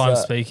 So shy what's times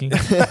that? speaking.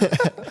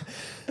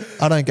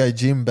 I don't go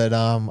gym, but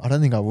I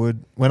don't think I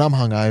would. When I'm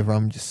hungover,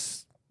 I'm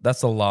just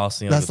That's the last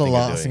thing. that's the think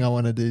of last thing doing. I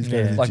want to do is go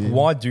Yeah. to the Like, gym.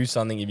 why do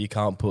something if you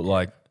can't put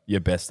like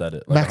your best at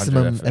it? Like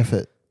Maximum 100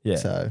 effort. Yeah.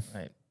 So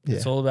Mate, Yeah.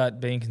 It's all about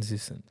being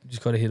consistent. You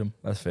just got to hit them.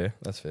 That's fair.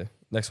 That's fair.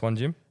 Next one,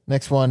 Jim.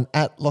 next one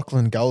at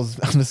Lachlan Gulls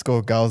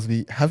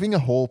 _Gulsby, having a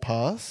hall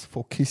pass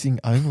for kissing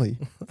only.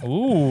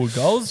 Ooh,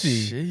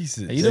 Goldsby.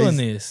 Jesus. Are you doing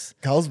this?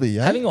 Gulsby,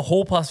 yeah. Having a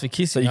hall pass for So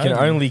kissing. you can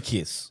only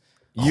kiss.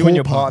 You Hall and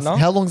your pass. partner.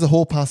 How long's a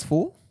hall pass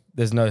for?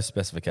 There's no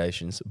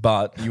specifications,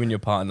 but you and your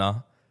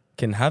partner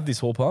can have this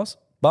hall pass,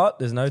 but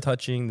there's no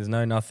touching, there's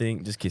no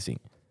nothing, just kissing.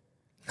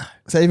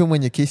 So even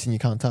when you're kissing, you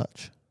can't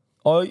touch.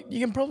 Oh, you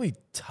can probably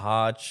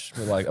touch,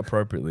 but like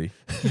appropriately,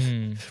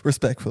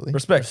 Respectfully.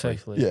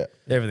 respectfully. Yeah.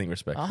 Everything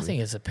respectfully. I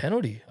think it's a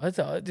penalty.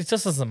 It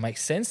just doesn't make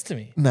sense to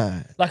me.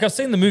 No. Like I've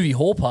seen the movie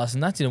Hall Pass,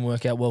 and that didn't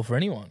work out well for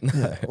anyone.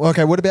 Yeah. Well,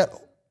 okay, what about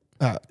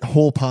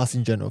hall pass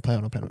in general? Play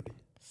on a penalty.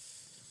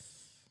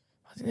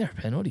 I think they're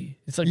a penalty.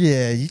 It's like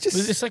Yeah, you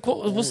just. it's like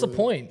what's the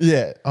point?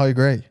 Yeah, I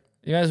agree.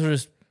 You guys will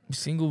just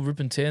single,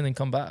 rip and tear, and then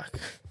come back.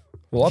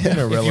 Well, I've been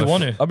a If you rela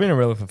want to. I've been a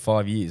rela for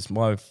 5 years.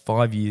 My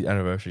 5-year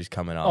anniversary is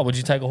coming up. Oh, would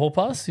you take a Hall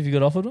Pass if you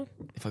got offered one?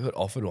 If I got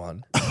offered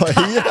one,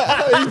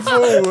 yeah, he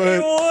full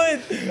would.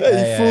 He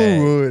Hey, full hey.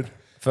 would.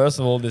 first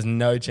of all, there's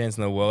no chance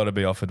in the world to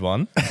be offered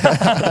one,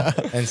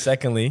 and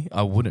secondly,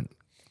 I wouldn't.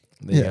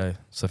 There you Yeah. go,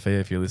 Sophia,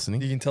 if you're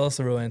listening. You can tell us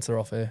the real answer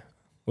off air.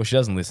 Well, she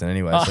doesn't listen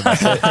anyway. So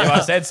if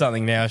I said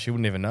something now, she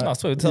wouldn't even know. Oh,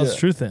 sweet. Tell us Yeah. the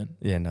truth then.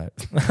 Yeah, no.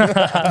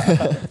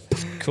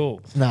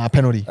 Cool. Nah,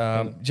 penalty.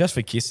 Just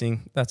for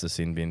kissing, that's a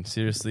sin bin.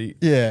 Seriously.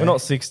 Yeah. We're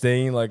not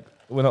 16. Like,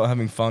 we're not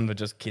having fun for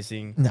just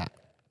kissing. Nah.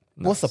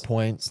 What's the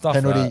point? Stuff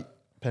penalty. that.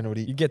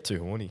 Penalty. You get too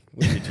horny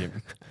with your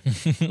gym.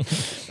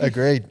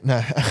 Agreed. No.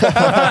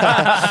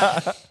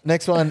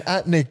 Next one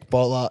at Nick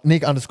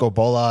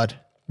 _Bollard.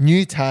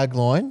 New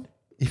tagline: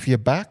 if you're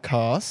back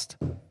cast,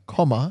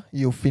 comma,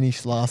 you'll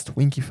finish last.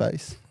 Winky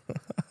face.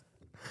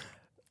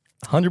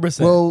 100%.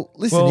 Well,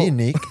 listen Well- here,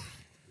 Nick.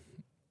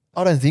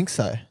 I don't think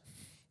so.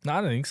 No,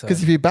 I don't think so.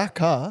 Because if you're back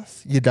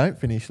cast, you don't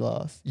finish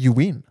last. You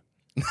win.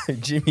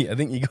 Jimmy, I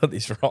think you got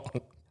this wrong.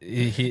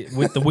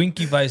 With the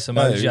winky face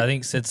emoji, I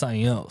think said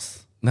something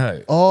else.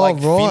 No. Oh, like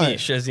right.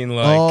 finish as in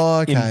like Oh,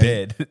 in okay.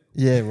 bed.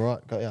 Yeah,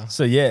 right. Got ya.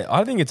 So yeah,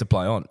 I think it's a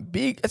play on.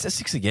 Big, it's a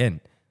 6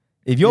 again.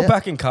 If you're Yeah.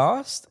 back in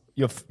cast,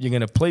 you're going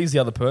to please the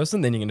other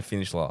person, then you're going to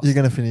finish last. You're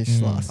going to finish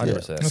last. Yeah.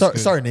 100%. So, good.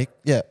 sorry, Nick.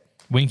 Yeah.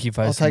 Winky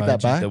face I'll take emoji.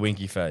 that back. The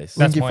winky face.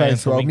 That's Winky my face,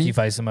 answer. Robbie. Winky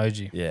face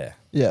emoji. Yeah.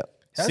 Yeah.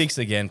 6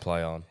 again,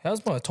 play on.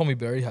 How's my Tommy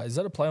Berry hat? Is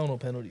that a play on or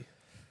penalty?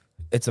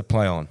 It's a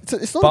play on.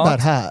 It's not But- a bad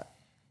hat.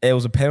 It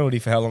was a penalty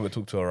for how long it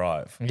took to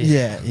arrive.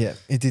 Yeah, yeah.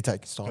 It did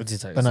take its time. It did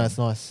take But its no, time. it's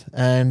nice.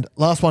 And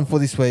last one for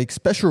this week,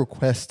 special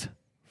request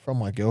from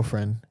my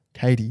girlfriend,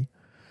 Katie.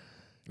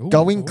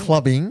 Going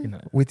clubbing You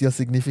know. with your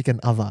significant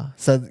other.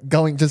 So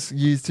going just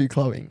use to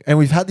clubbing. And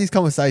we've had this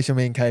conversation,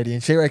 me and Katie,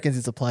 and she reckons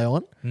it's a play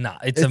on. Nah,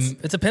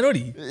 it's a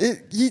penalty.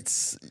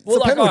 It's Well, a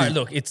like, penalty. all right,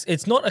 look,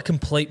 it's not a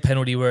complete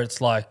penalty where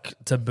it's like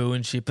taboo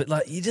and shit, but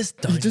like you just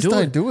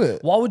don't do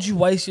it. Why would you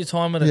waste your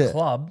time at a Yeah.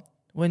 club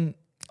when?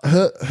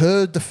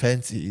 Her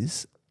defense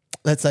is,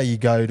 let's say you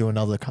go to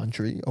another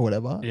country or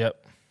whatever. Yep.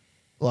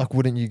 Like,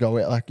 wouldn't you go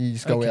out? Like, you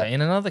just go out. Okay,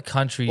 in another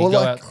country, you Or go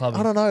like, out clubbing.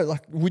 I don't know.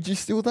 Like, would you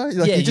still though?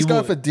 Like, Yeah, you just you go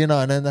would. for dinner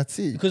and then that's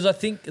it. Because I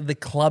think the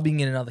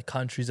clubbing in another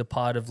country is a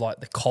part of like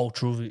the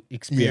cultural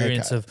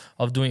experience okay.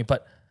 of doing it.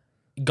 But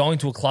going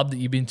to a club that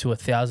you've been to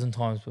 1,000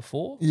 times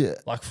before, Yeah.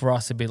 like for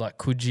us, it'd be like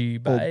Coogee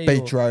Or Bay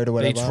Beach Road or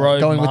whatever. Beach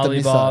Road, Going with the Marley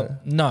miso. Bar.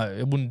 No,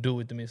 it wouldn't do it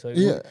with the miso.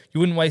 Yeah. You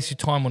wouldn't waste your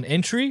time on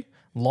entry,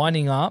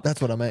 lining up. That's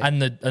what I mean.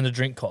 And the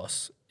drink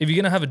costs. If you're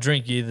gonna have a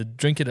drink, you either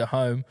drink it at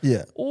home,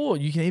 Yeah. or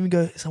you can even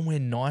go somewhere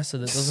nicer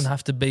that doesn't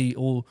have to be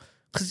all.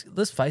 Because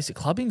let's face it,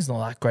 clubbing's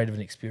not that great of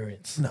an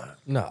experience.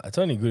 No, it's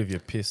only good if you're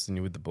pissed and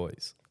you're with the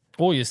boys.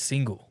 Or you're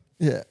single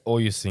Yeah.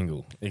 Or you're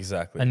single.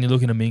 Exactly. and you're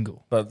looking to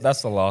mingle. But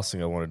that's the last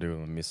thing I want to do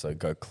with a miso,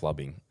 go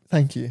clubbing.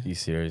 Thank you. Are you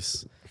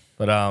serious?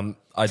 But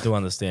I do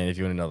understand if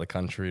you're in another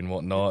country and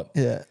whatnot.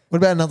 Yeah. What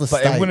about another But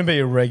state? it wouldn't be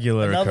a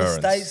regular Another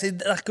occurrence. state,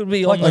 that could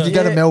be Like- on Like the. you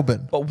go to Yeah.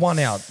 Melbourne. But 1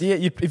 hour. Yeah,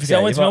 if you See, I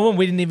went to Melbourne,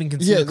 we didn't even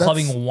consider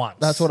clubbing once.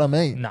 That's what I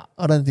mean. Nah.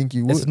 I don't think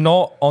you It's would.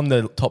 not on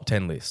the top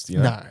 10 list. You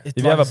know? No. If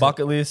It's you have a like I said,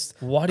 bucket list,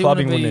 Why do you want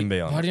to clubbing wouldn't even be?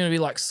 be on. Why do you want to be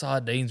like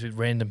sardines with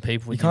random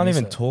people? You can't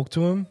even talk to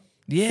them.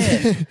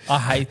 Yeah, I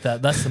hate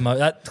that. That's the most.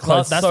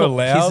 That's so what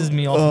loud. pisses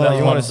me off about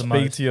You want clubs to the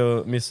speak most. to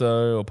your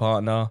miso or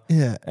partner,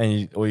 Yeah.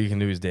 and all you can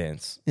do is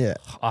dance. Yeah.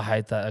 I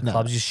hate that at No.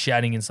 clubs, just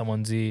shouting in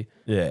someone's ear,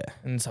 Yeah.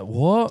 and it's like,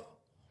 what?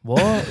 But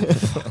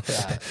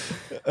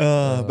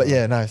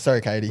yeah, no,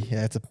 sorry, Katie.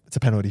 Yeah, it's a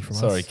penalty from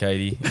Sorry, us.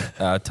 Katie.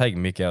 Take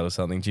Mick out or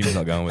something. Jim's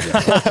not going with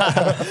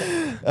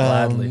it.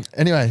 Gladly.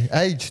 Anyway,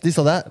 age, this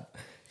or that.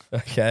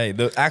 Okay,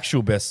 the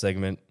actual best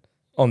segment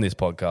on this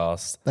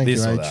podcast. Thank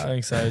this you, or H. that.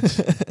 Thanks, Age.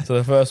 So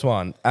the first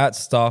one, at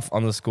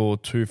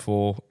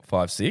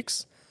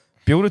 @stuff_2456.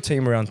 Build a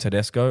team around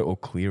Tedesco or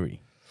Cleary.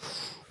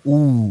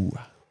 Ooh.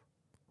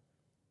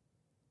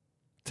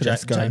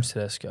 Tedesco. James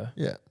Tedesco.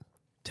 Yeah.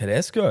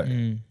 Tedesco?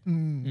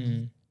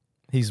 Mm.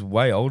 He's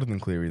way older than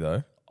Cleary,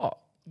 though. Oh,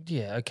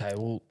 yeah. Okay.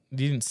 Well, you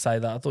didn't say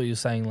that. I thought you were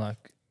saying like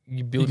you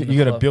You, build.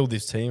 got to build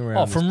this team around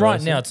Oh, this from right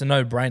person. now, it's a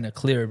no-brainer,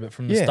 Cleary. But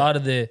from the Yeah. start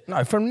of the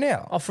No, from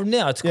now. from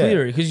now, it's Yeah.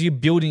 Cleary because you're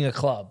building a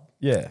club.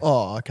 Yeah.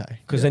 Oh, okay.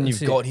 Because then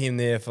that's you've it. got him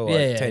there for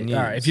like 10 years.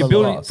 All right. If So you're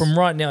building last. from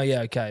right now,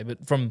 yeah, okay.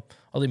 But from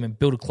I think man,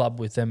 build a club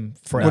with them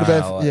fresh. What Nah,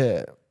 about, like-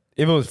 yeah,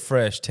 If it was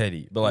fresh,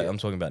 Teddy. But like I'm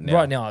talking about now.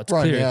 Right now, it's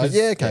right Cleary. now. 'cause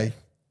Yeah, okay.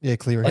 Yeah,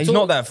 Cleary. He's all-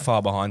 not that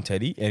far behind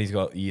Teddy, and he's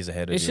got years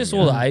ahead of It's him. just you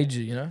all know? the age,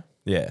 you know.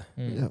 Yeah.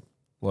 Yeah. A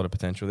lot of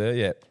potential there.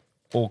 Yeah.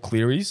 All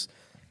Clearys.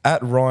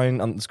 At Ryan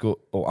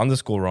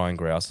 __ Ryan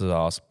Grouse has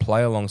asked,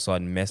 play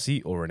alongside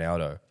Messi or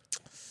Ronaldo?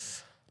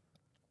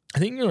 I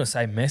think you're going to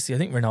say Messi. I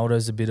think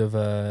Ronaldo's a bit of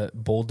a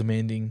ball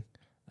demanding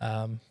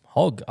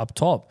hog up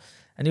top,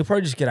 and he'll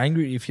probably just get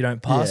angry if you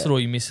don't pass Yeah. it or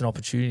you miss an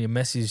opportunity. And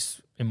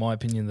Messi's, in my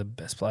opinion, the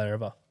best player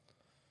ever.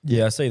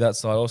 Yeah, I see that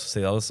side. I also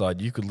see the other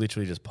side. You could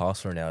literally just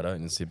pass Ronaldo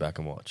and sit back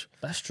and watch.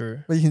 That's true.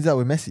 But you can do that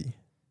with Messi.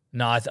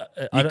 No, I You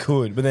don't.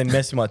 could, but then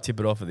Messi might tip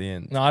it off at the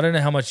end. No, I don't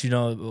know how much you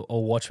know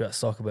or watch about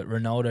soccer, but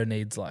Ronaldo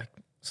needs like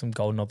some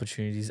golden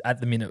opportunities at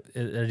the minute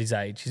at his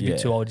age. He's a bit Yeah.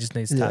 too old. Just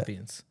needs Yeah.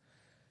 tap-ins.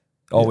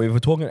 Oh, we were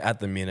talking at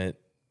the minute.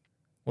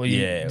 Well,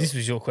 Yeah. this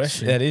was your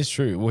question. That is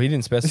true. Well, he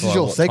didn't specify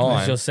your what segment. time.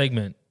 This is your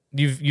segment.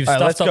 You've Hey, stuffed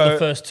let's up go- the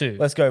first two.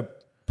 Let's go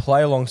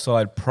play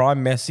alongside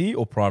prime Messi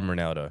or prime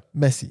Ronaldo?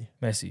 Messi.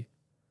 Messi.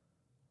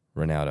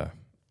 Ronaldo.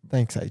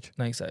 Thanks, Age.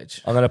 Thanks,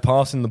 Age. I'm going to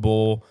pass him the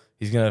ball.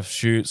 He's going to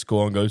shoot,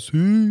 score, and go,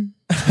 "See?"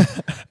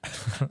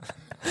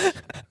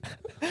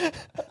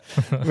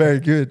 Very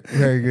good.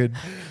 Very good.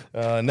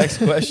 Next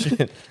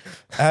question.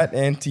 At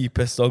Anti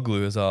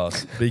Pestoglu has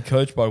asked, be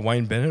coached by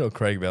Wayne Bennett or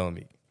Craig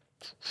Bellamy?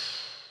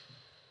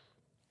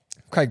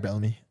 Craig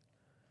Bellamy.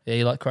 Yeah,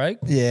 you like Craig?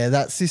 Yeah,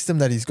 that system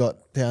that he's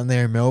got down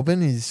there in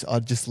Melbourne is.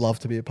 I'd just love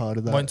to be a part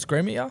of that. Won't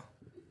scream at you?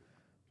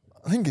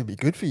 I think it'd be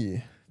good for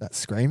you. That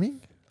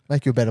screaming,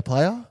 make you a better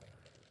player.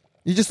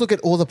 You just look at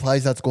all the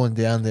plays that's gone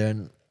down there,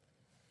 and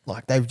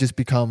like they've just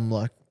become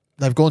like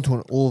they've gone to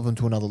all of them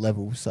to another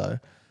level. So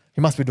he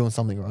must be doing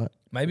something right.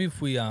 Maybe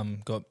if we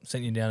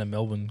sent you down to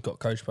Melbourne, got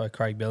coached by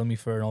Craig Bellamy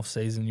for an off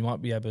season, you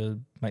might be able to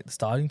make the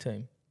starting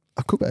team.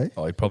 I could be.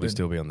 Oh, he'd probably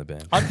still be on the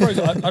bench. I'd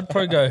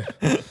probably go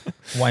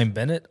Wayne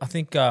Bennett. I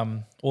think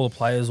all the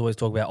players always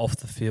talk about off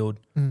the field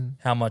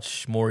how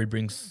much more he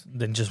brings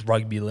than just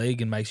rugby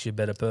league and makes you a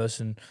better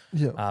person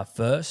Yeah.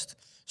 first.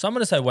 So I'm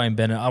going to say Wayne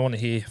Bennett. I want to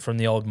hear from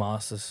the old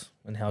masters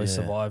and how he Yeah.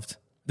 survived.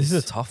 This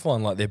is a tough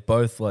one. Like, they're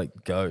both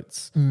like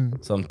goats.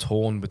 So I'm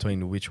torn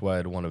between which way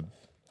I'd want to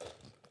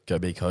go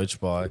be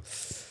coached by.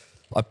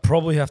 I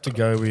probably have to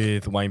go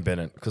with Wayne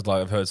Bennett because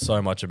like I've heard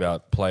so much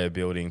about player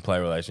building,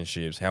 player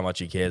relationships, how much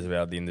he cares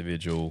about the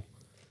individual,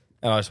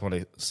 and I just want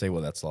to see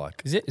what that's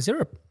like. Is there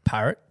a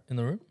parrot in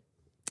the room?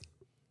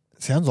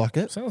 Sounds like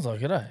it. Sounds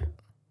like it, eh?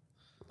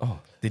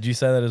 Did you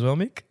say that as well,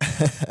 Mick?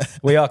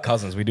 We are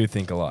cousins. We do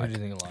think What alike. do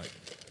you think alike?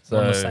 So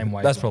On the same that's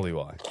wavelength. probably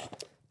why.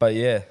 But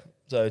yeah,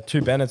 so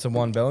 2 Bennetts and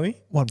 1 Bellamy.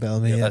 One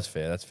Bellamy. Yeah, Yeah. that's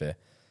fair. That's fair.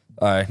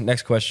 All right,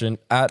 next question.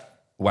 At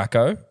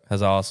Wacko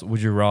has asked,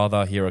 would you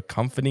rather hear a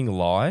comforting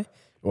lie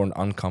or an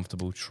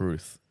uncomfortable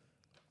truth?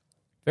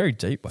 Very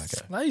deep,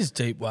 Wacko. That is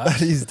deep, wow.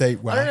 That is deep.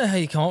 I don't Wow. know how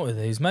you come up with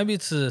these. Maybe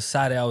it's the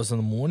sad hours in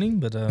the morning,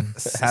 but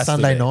Has to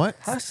Sunday be. night.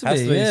 has to Has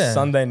be, to be yeah.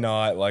 Sunday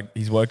night. Like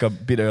he's woke up a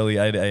bit early,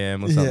 8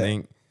 a.m. or Yeah.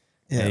 something,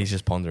 Yeah. and he's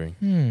just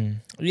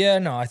pondering. Yeah,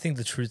 no, I think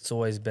the truth's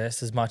always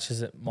best, as much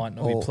as it might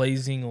not Or- be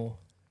pleasing or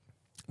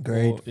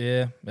Agreed.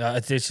 yeah.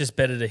 It's just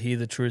better to hear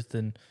the truth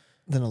than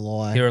Then a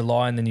lie. hear a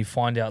lie and then you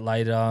find out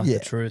later Yeah. the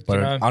truth. But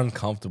You an know,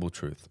 uncomfortable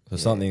truth. So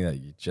something that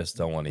you just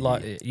don't want to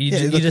like hear. you, Yeah,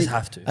 you look, just it-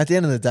 have to. At the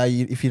end of the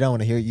day, if you don't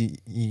want to hear it,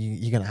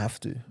 you're going to have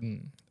to.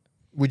 Mm.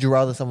 Would you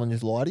rather someone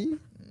just lie to you?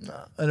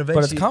 And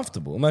But it's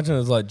comfortable. Imagine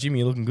it's like, Jimmy,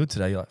 you're looking good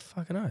today. You're like,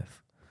 fucking oath.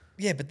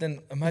 Yeah, but then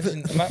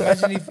imagine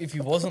if he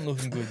wasn't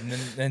looking good and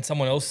then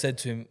someone else said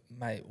to him,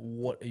 mate,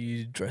 what are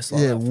you dressed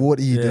like Yeah, that for?" what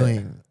are you Yeah. doing?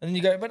 And then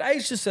you go, but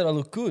Age just said I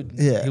look good.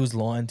 Yeah. He was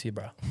lying to you,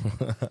 bro.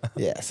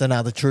 Yeah, so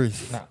now the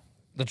truth. Nah,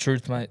 the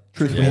truth, mate.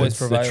 Truth always wins.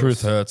 The prevails.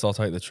 truth hurts. I'll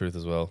take the truth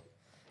as well.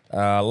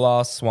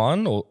 Last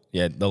one,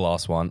 the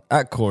last one.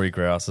 At Corey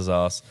Grouse has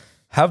asked,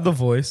 have the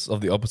voice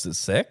of the opposite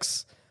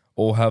sex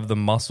or have the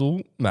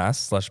muscle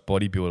mass /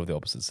 body build of the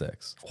opposite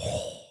sex?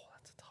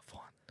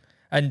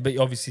 But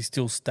you obviously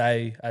still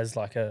stay as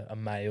like a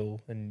male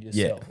and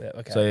yourself. Yeah.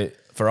 Okay. So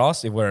for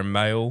us, if we're a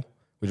male,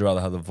 would you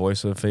rather have the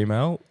voice of a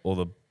female or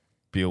the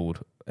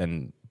build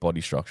and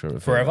body structure of a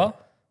female? forever,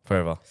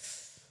 Forever.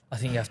 I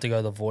think you have to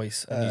go the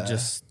voice, and you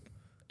just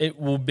it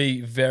will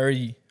be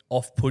very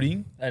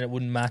off-putting, and it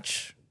wouldn't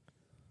match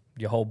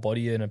your whole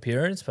body and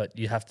appearance. But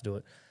you have to do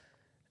it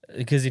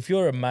because if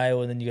you're a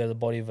male and then you go the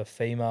body of a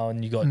female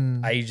and you got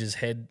Age's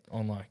head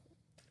on like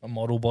a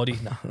model body,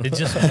 no, it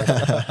just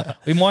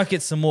we might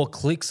get some more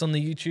clicks on the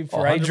YouTube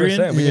for 100%.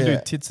 Adrian. We can Yeah.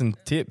 do tits and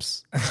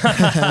tips.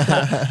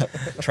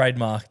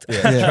 Trademarked.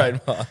 Yeah, Yeah.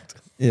 trademarked.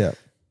 Yeah.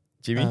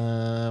 Jimmy,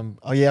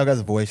 I'll go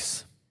the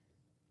voice.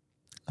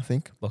 I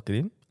think. lock it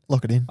in.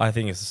 Lock it in. I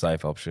think it's a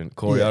safe option.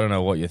 Corey, Yeah. I don't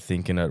know what you're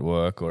thinking at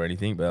work or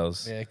anything,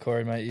 but Yeah,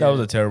 Corey, mate. that Yeah.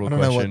 was a terrible I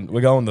don't know question.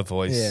 We're going the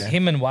voice. Yeah.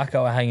 Him and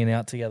Wacko are hanging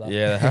out together.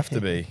 Yeah, they have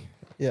to be.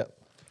 Yeah.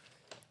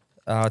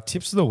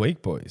 Tips of the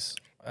week, boys.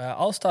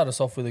 I'll start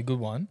us off with a good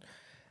one.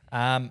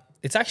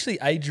 It's actually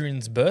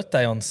Adrian's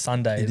birthday on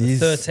Sunday, It the is.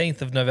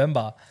 13th of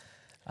November.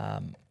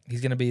 He's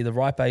going to be the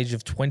ripe age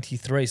of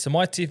 23. So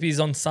my tip is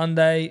on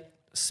Sunday,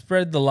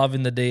 spread the love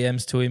in the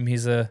DMs to him.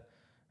 He's a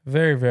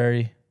very,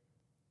 very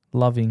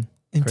loving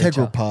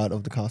Integral creature. part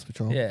of the Cast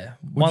Patrol. Yeah.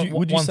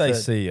 Would you say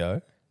 1/3.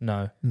 CEO?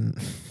 No.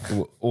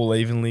 All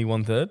evenly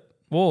 1/3?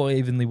 Or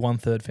evenly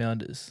 1/3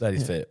 founders. That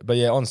is fair. But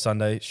yeah, on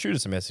Sunday, shoot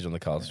us a message on the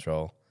Cast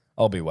Patrol.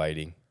 I'll be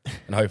waiting.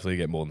 And hopefully you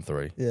get more than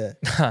 3. Yeah.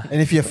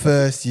 And if you're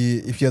first,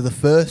 if you're the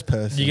first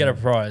person, You get a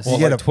prize. You What,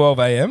 get like a- 12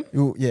 a.m.?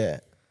 Yeah.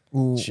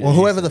 Well,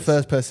 whoever the Jesus.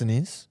 first person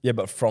is. Yeah,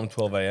 but from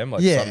 12 a.m.,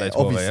 like Yeah, Sunday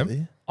 12 a.m.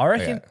 obviously. I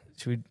reckon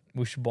Okay.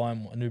 we should buy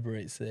him an Uber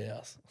Eats to their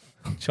house.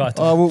 Chai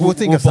time. Oh, we'll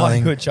think of buy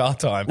something. you a chart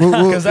time. We'll-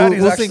 Because that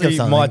is we'll think of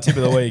actually my something.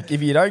 tip of the week.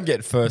 If you don't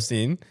get first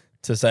in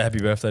to say happy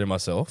birthday to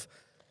myself,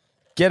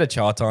 get a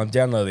chart time,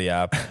 download the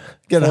app.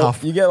 Get a Or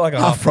half. You get like a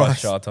half half price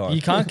price. chart time.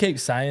 You can't keep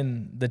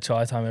saying the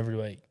chai time every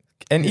week.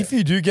 And if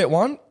you do get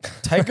one,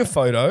 take a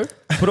photo,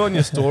 put it on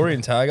your story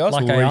and tag us.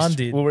 Like we'll Ayan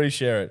did. We'll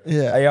reshare it.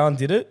 Yeah. Ayan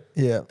did it.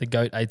 Yeah. The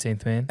GOAT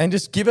 18th man. And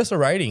just give us a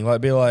rating. Like,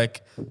 be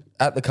like,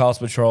 at the Cast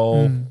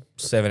Patrol,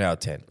 7 out of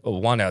 10.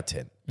 Or 1 out of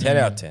 10. 10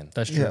 out of 10.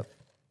 That's true. Yeah.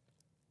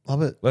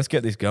 Love it. Let's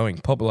get this going.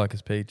 Pop it like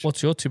it's peach.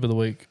 What's your tip of the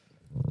week?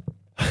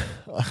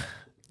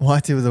 My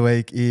tip of the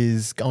week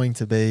is going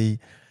to be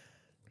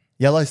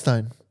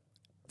Yellowstone.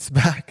 It's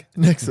back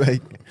next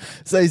week.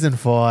 Season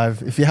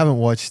 5. If you haven't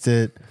watched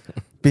it,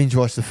 binge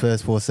watch the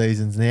first 4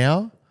 seasons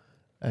now.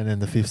 And then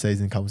the 5th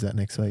season comes out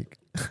next week.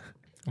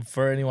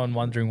 For anyone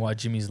wondering why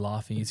Jimmy's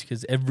laughing, it's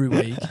because every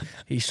week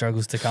he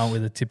struggles to come up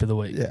with a tip of the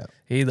week. Yeah.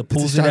 He either a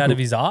pulls it out struggle. of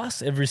his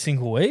ass every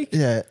single week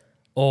Yeah.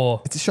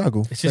 or It's a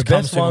struggle. it's The just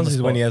comes best to him on ones the is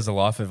spot. when he has the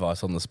life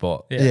advice on the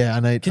spot. Yeah, I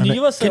need. Can you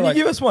give us Can you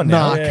give us one No,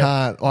 now? I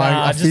can't.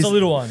 Nah, just a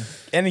little one.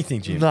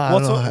 Anything, Jim. No,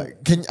 What's no.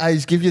 what- Can I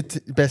just give you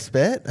best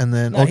bet and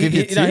then No, I'll he, give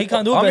you he, no, he tip?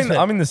 can't do it. I'm best in- bet.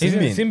 I'm in the He's sin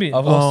bin. sin bin.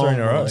 I've lost 3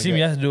 in a Oh, row. my Jimmy,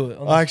 you have to do it.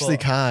 on the I actually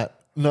spot. can't.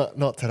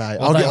 Not today.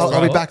 Well, thanks, I'll be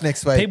brother. back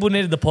next week. People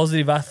needed the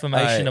positive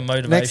affirmation Hey, and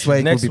motivation. next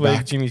week- Next we'll be week,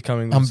 back. Jimmy's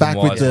coming I'm with some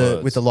back with wise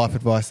the words. life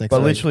advice next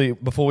But week. literally,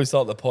 before we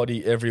start the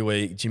potty every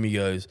week, Jimmy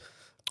goes,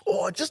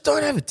 "Oh, I just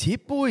don't have a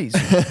tip, boys.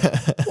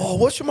 Oh,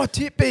 what should my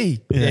tip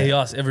be?" Yeah, he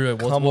asks everywhere.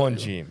 Come on,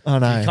 Jim. I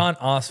know. You can't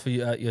ask for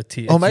your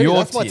tier. Oh, maybe your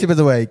that's my tip. tip of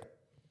the week.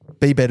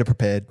 Be better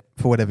prepared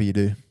for whatever you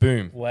do.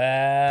 Boom.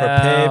 Wow.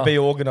 Prepare, be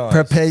organised.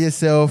 Prepare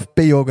yourself.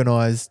 Be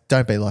organised.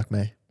 Don't be like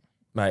me.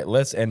 Mate,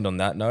 let's end on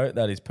that note.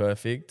 That is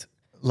perfect.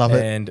 Love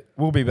it. And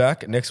we'll be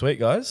back next week,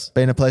 guys.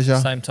 Been a pleasure.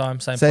 Same time,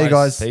 same See place. you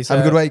guys. Peace Have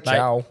a out. good week. Bye.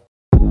 Ciao.